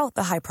without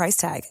the high price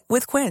tag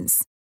with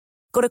Quince.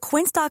 Go to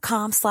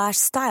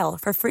quince.com/style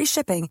for free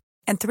shipping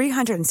and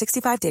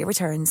 365-day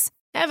returns.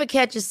 Ever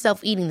catch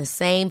yourself eating the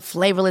same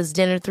flavorless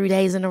dinner 3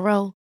 days in a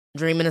row?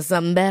 Dreaming of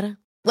something better?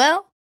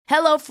 Well,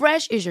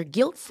 HelloFresh is your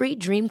guilt-free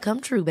dream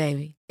come true,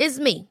 baby. It's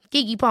me,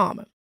 Keke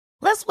Palmer.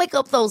 Let's wake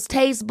up those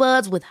taste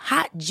buds with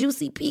hot,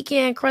 juicy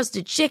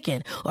pecan-crusted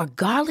chicken or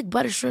garlic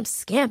butter shrimp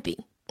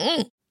scampi.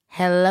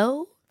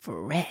 Hello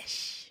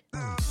Fresh.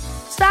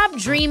 Stop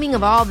dreaming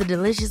of all the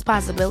delicious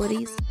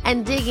possibilities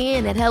and dig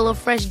in at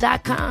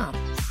HelloFresh.com.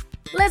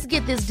 Let's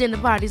get this dinner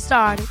party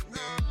started.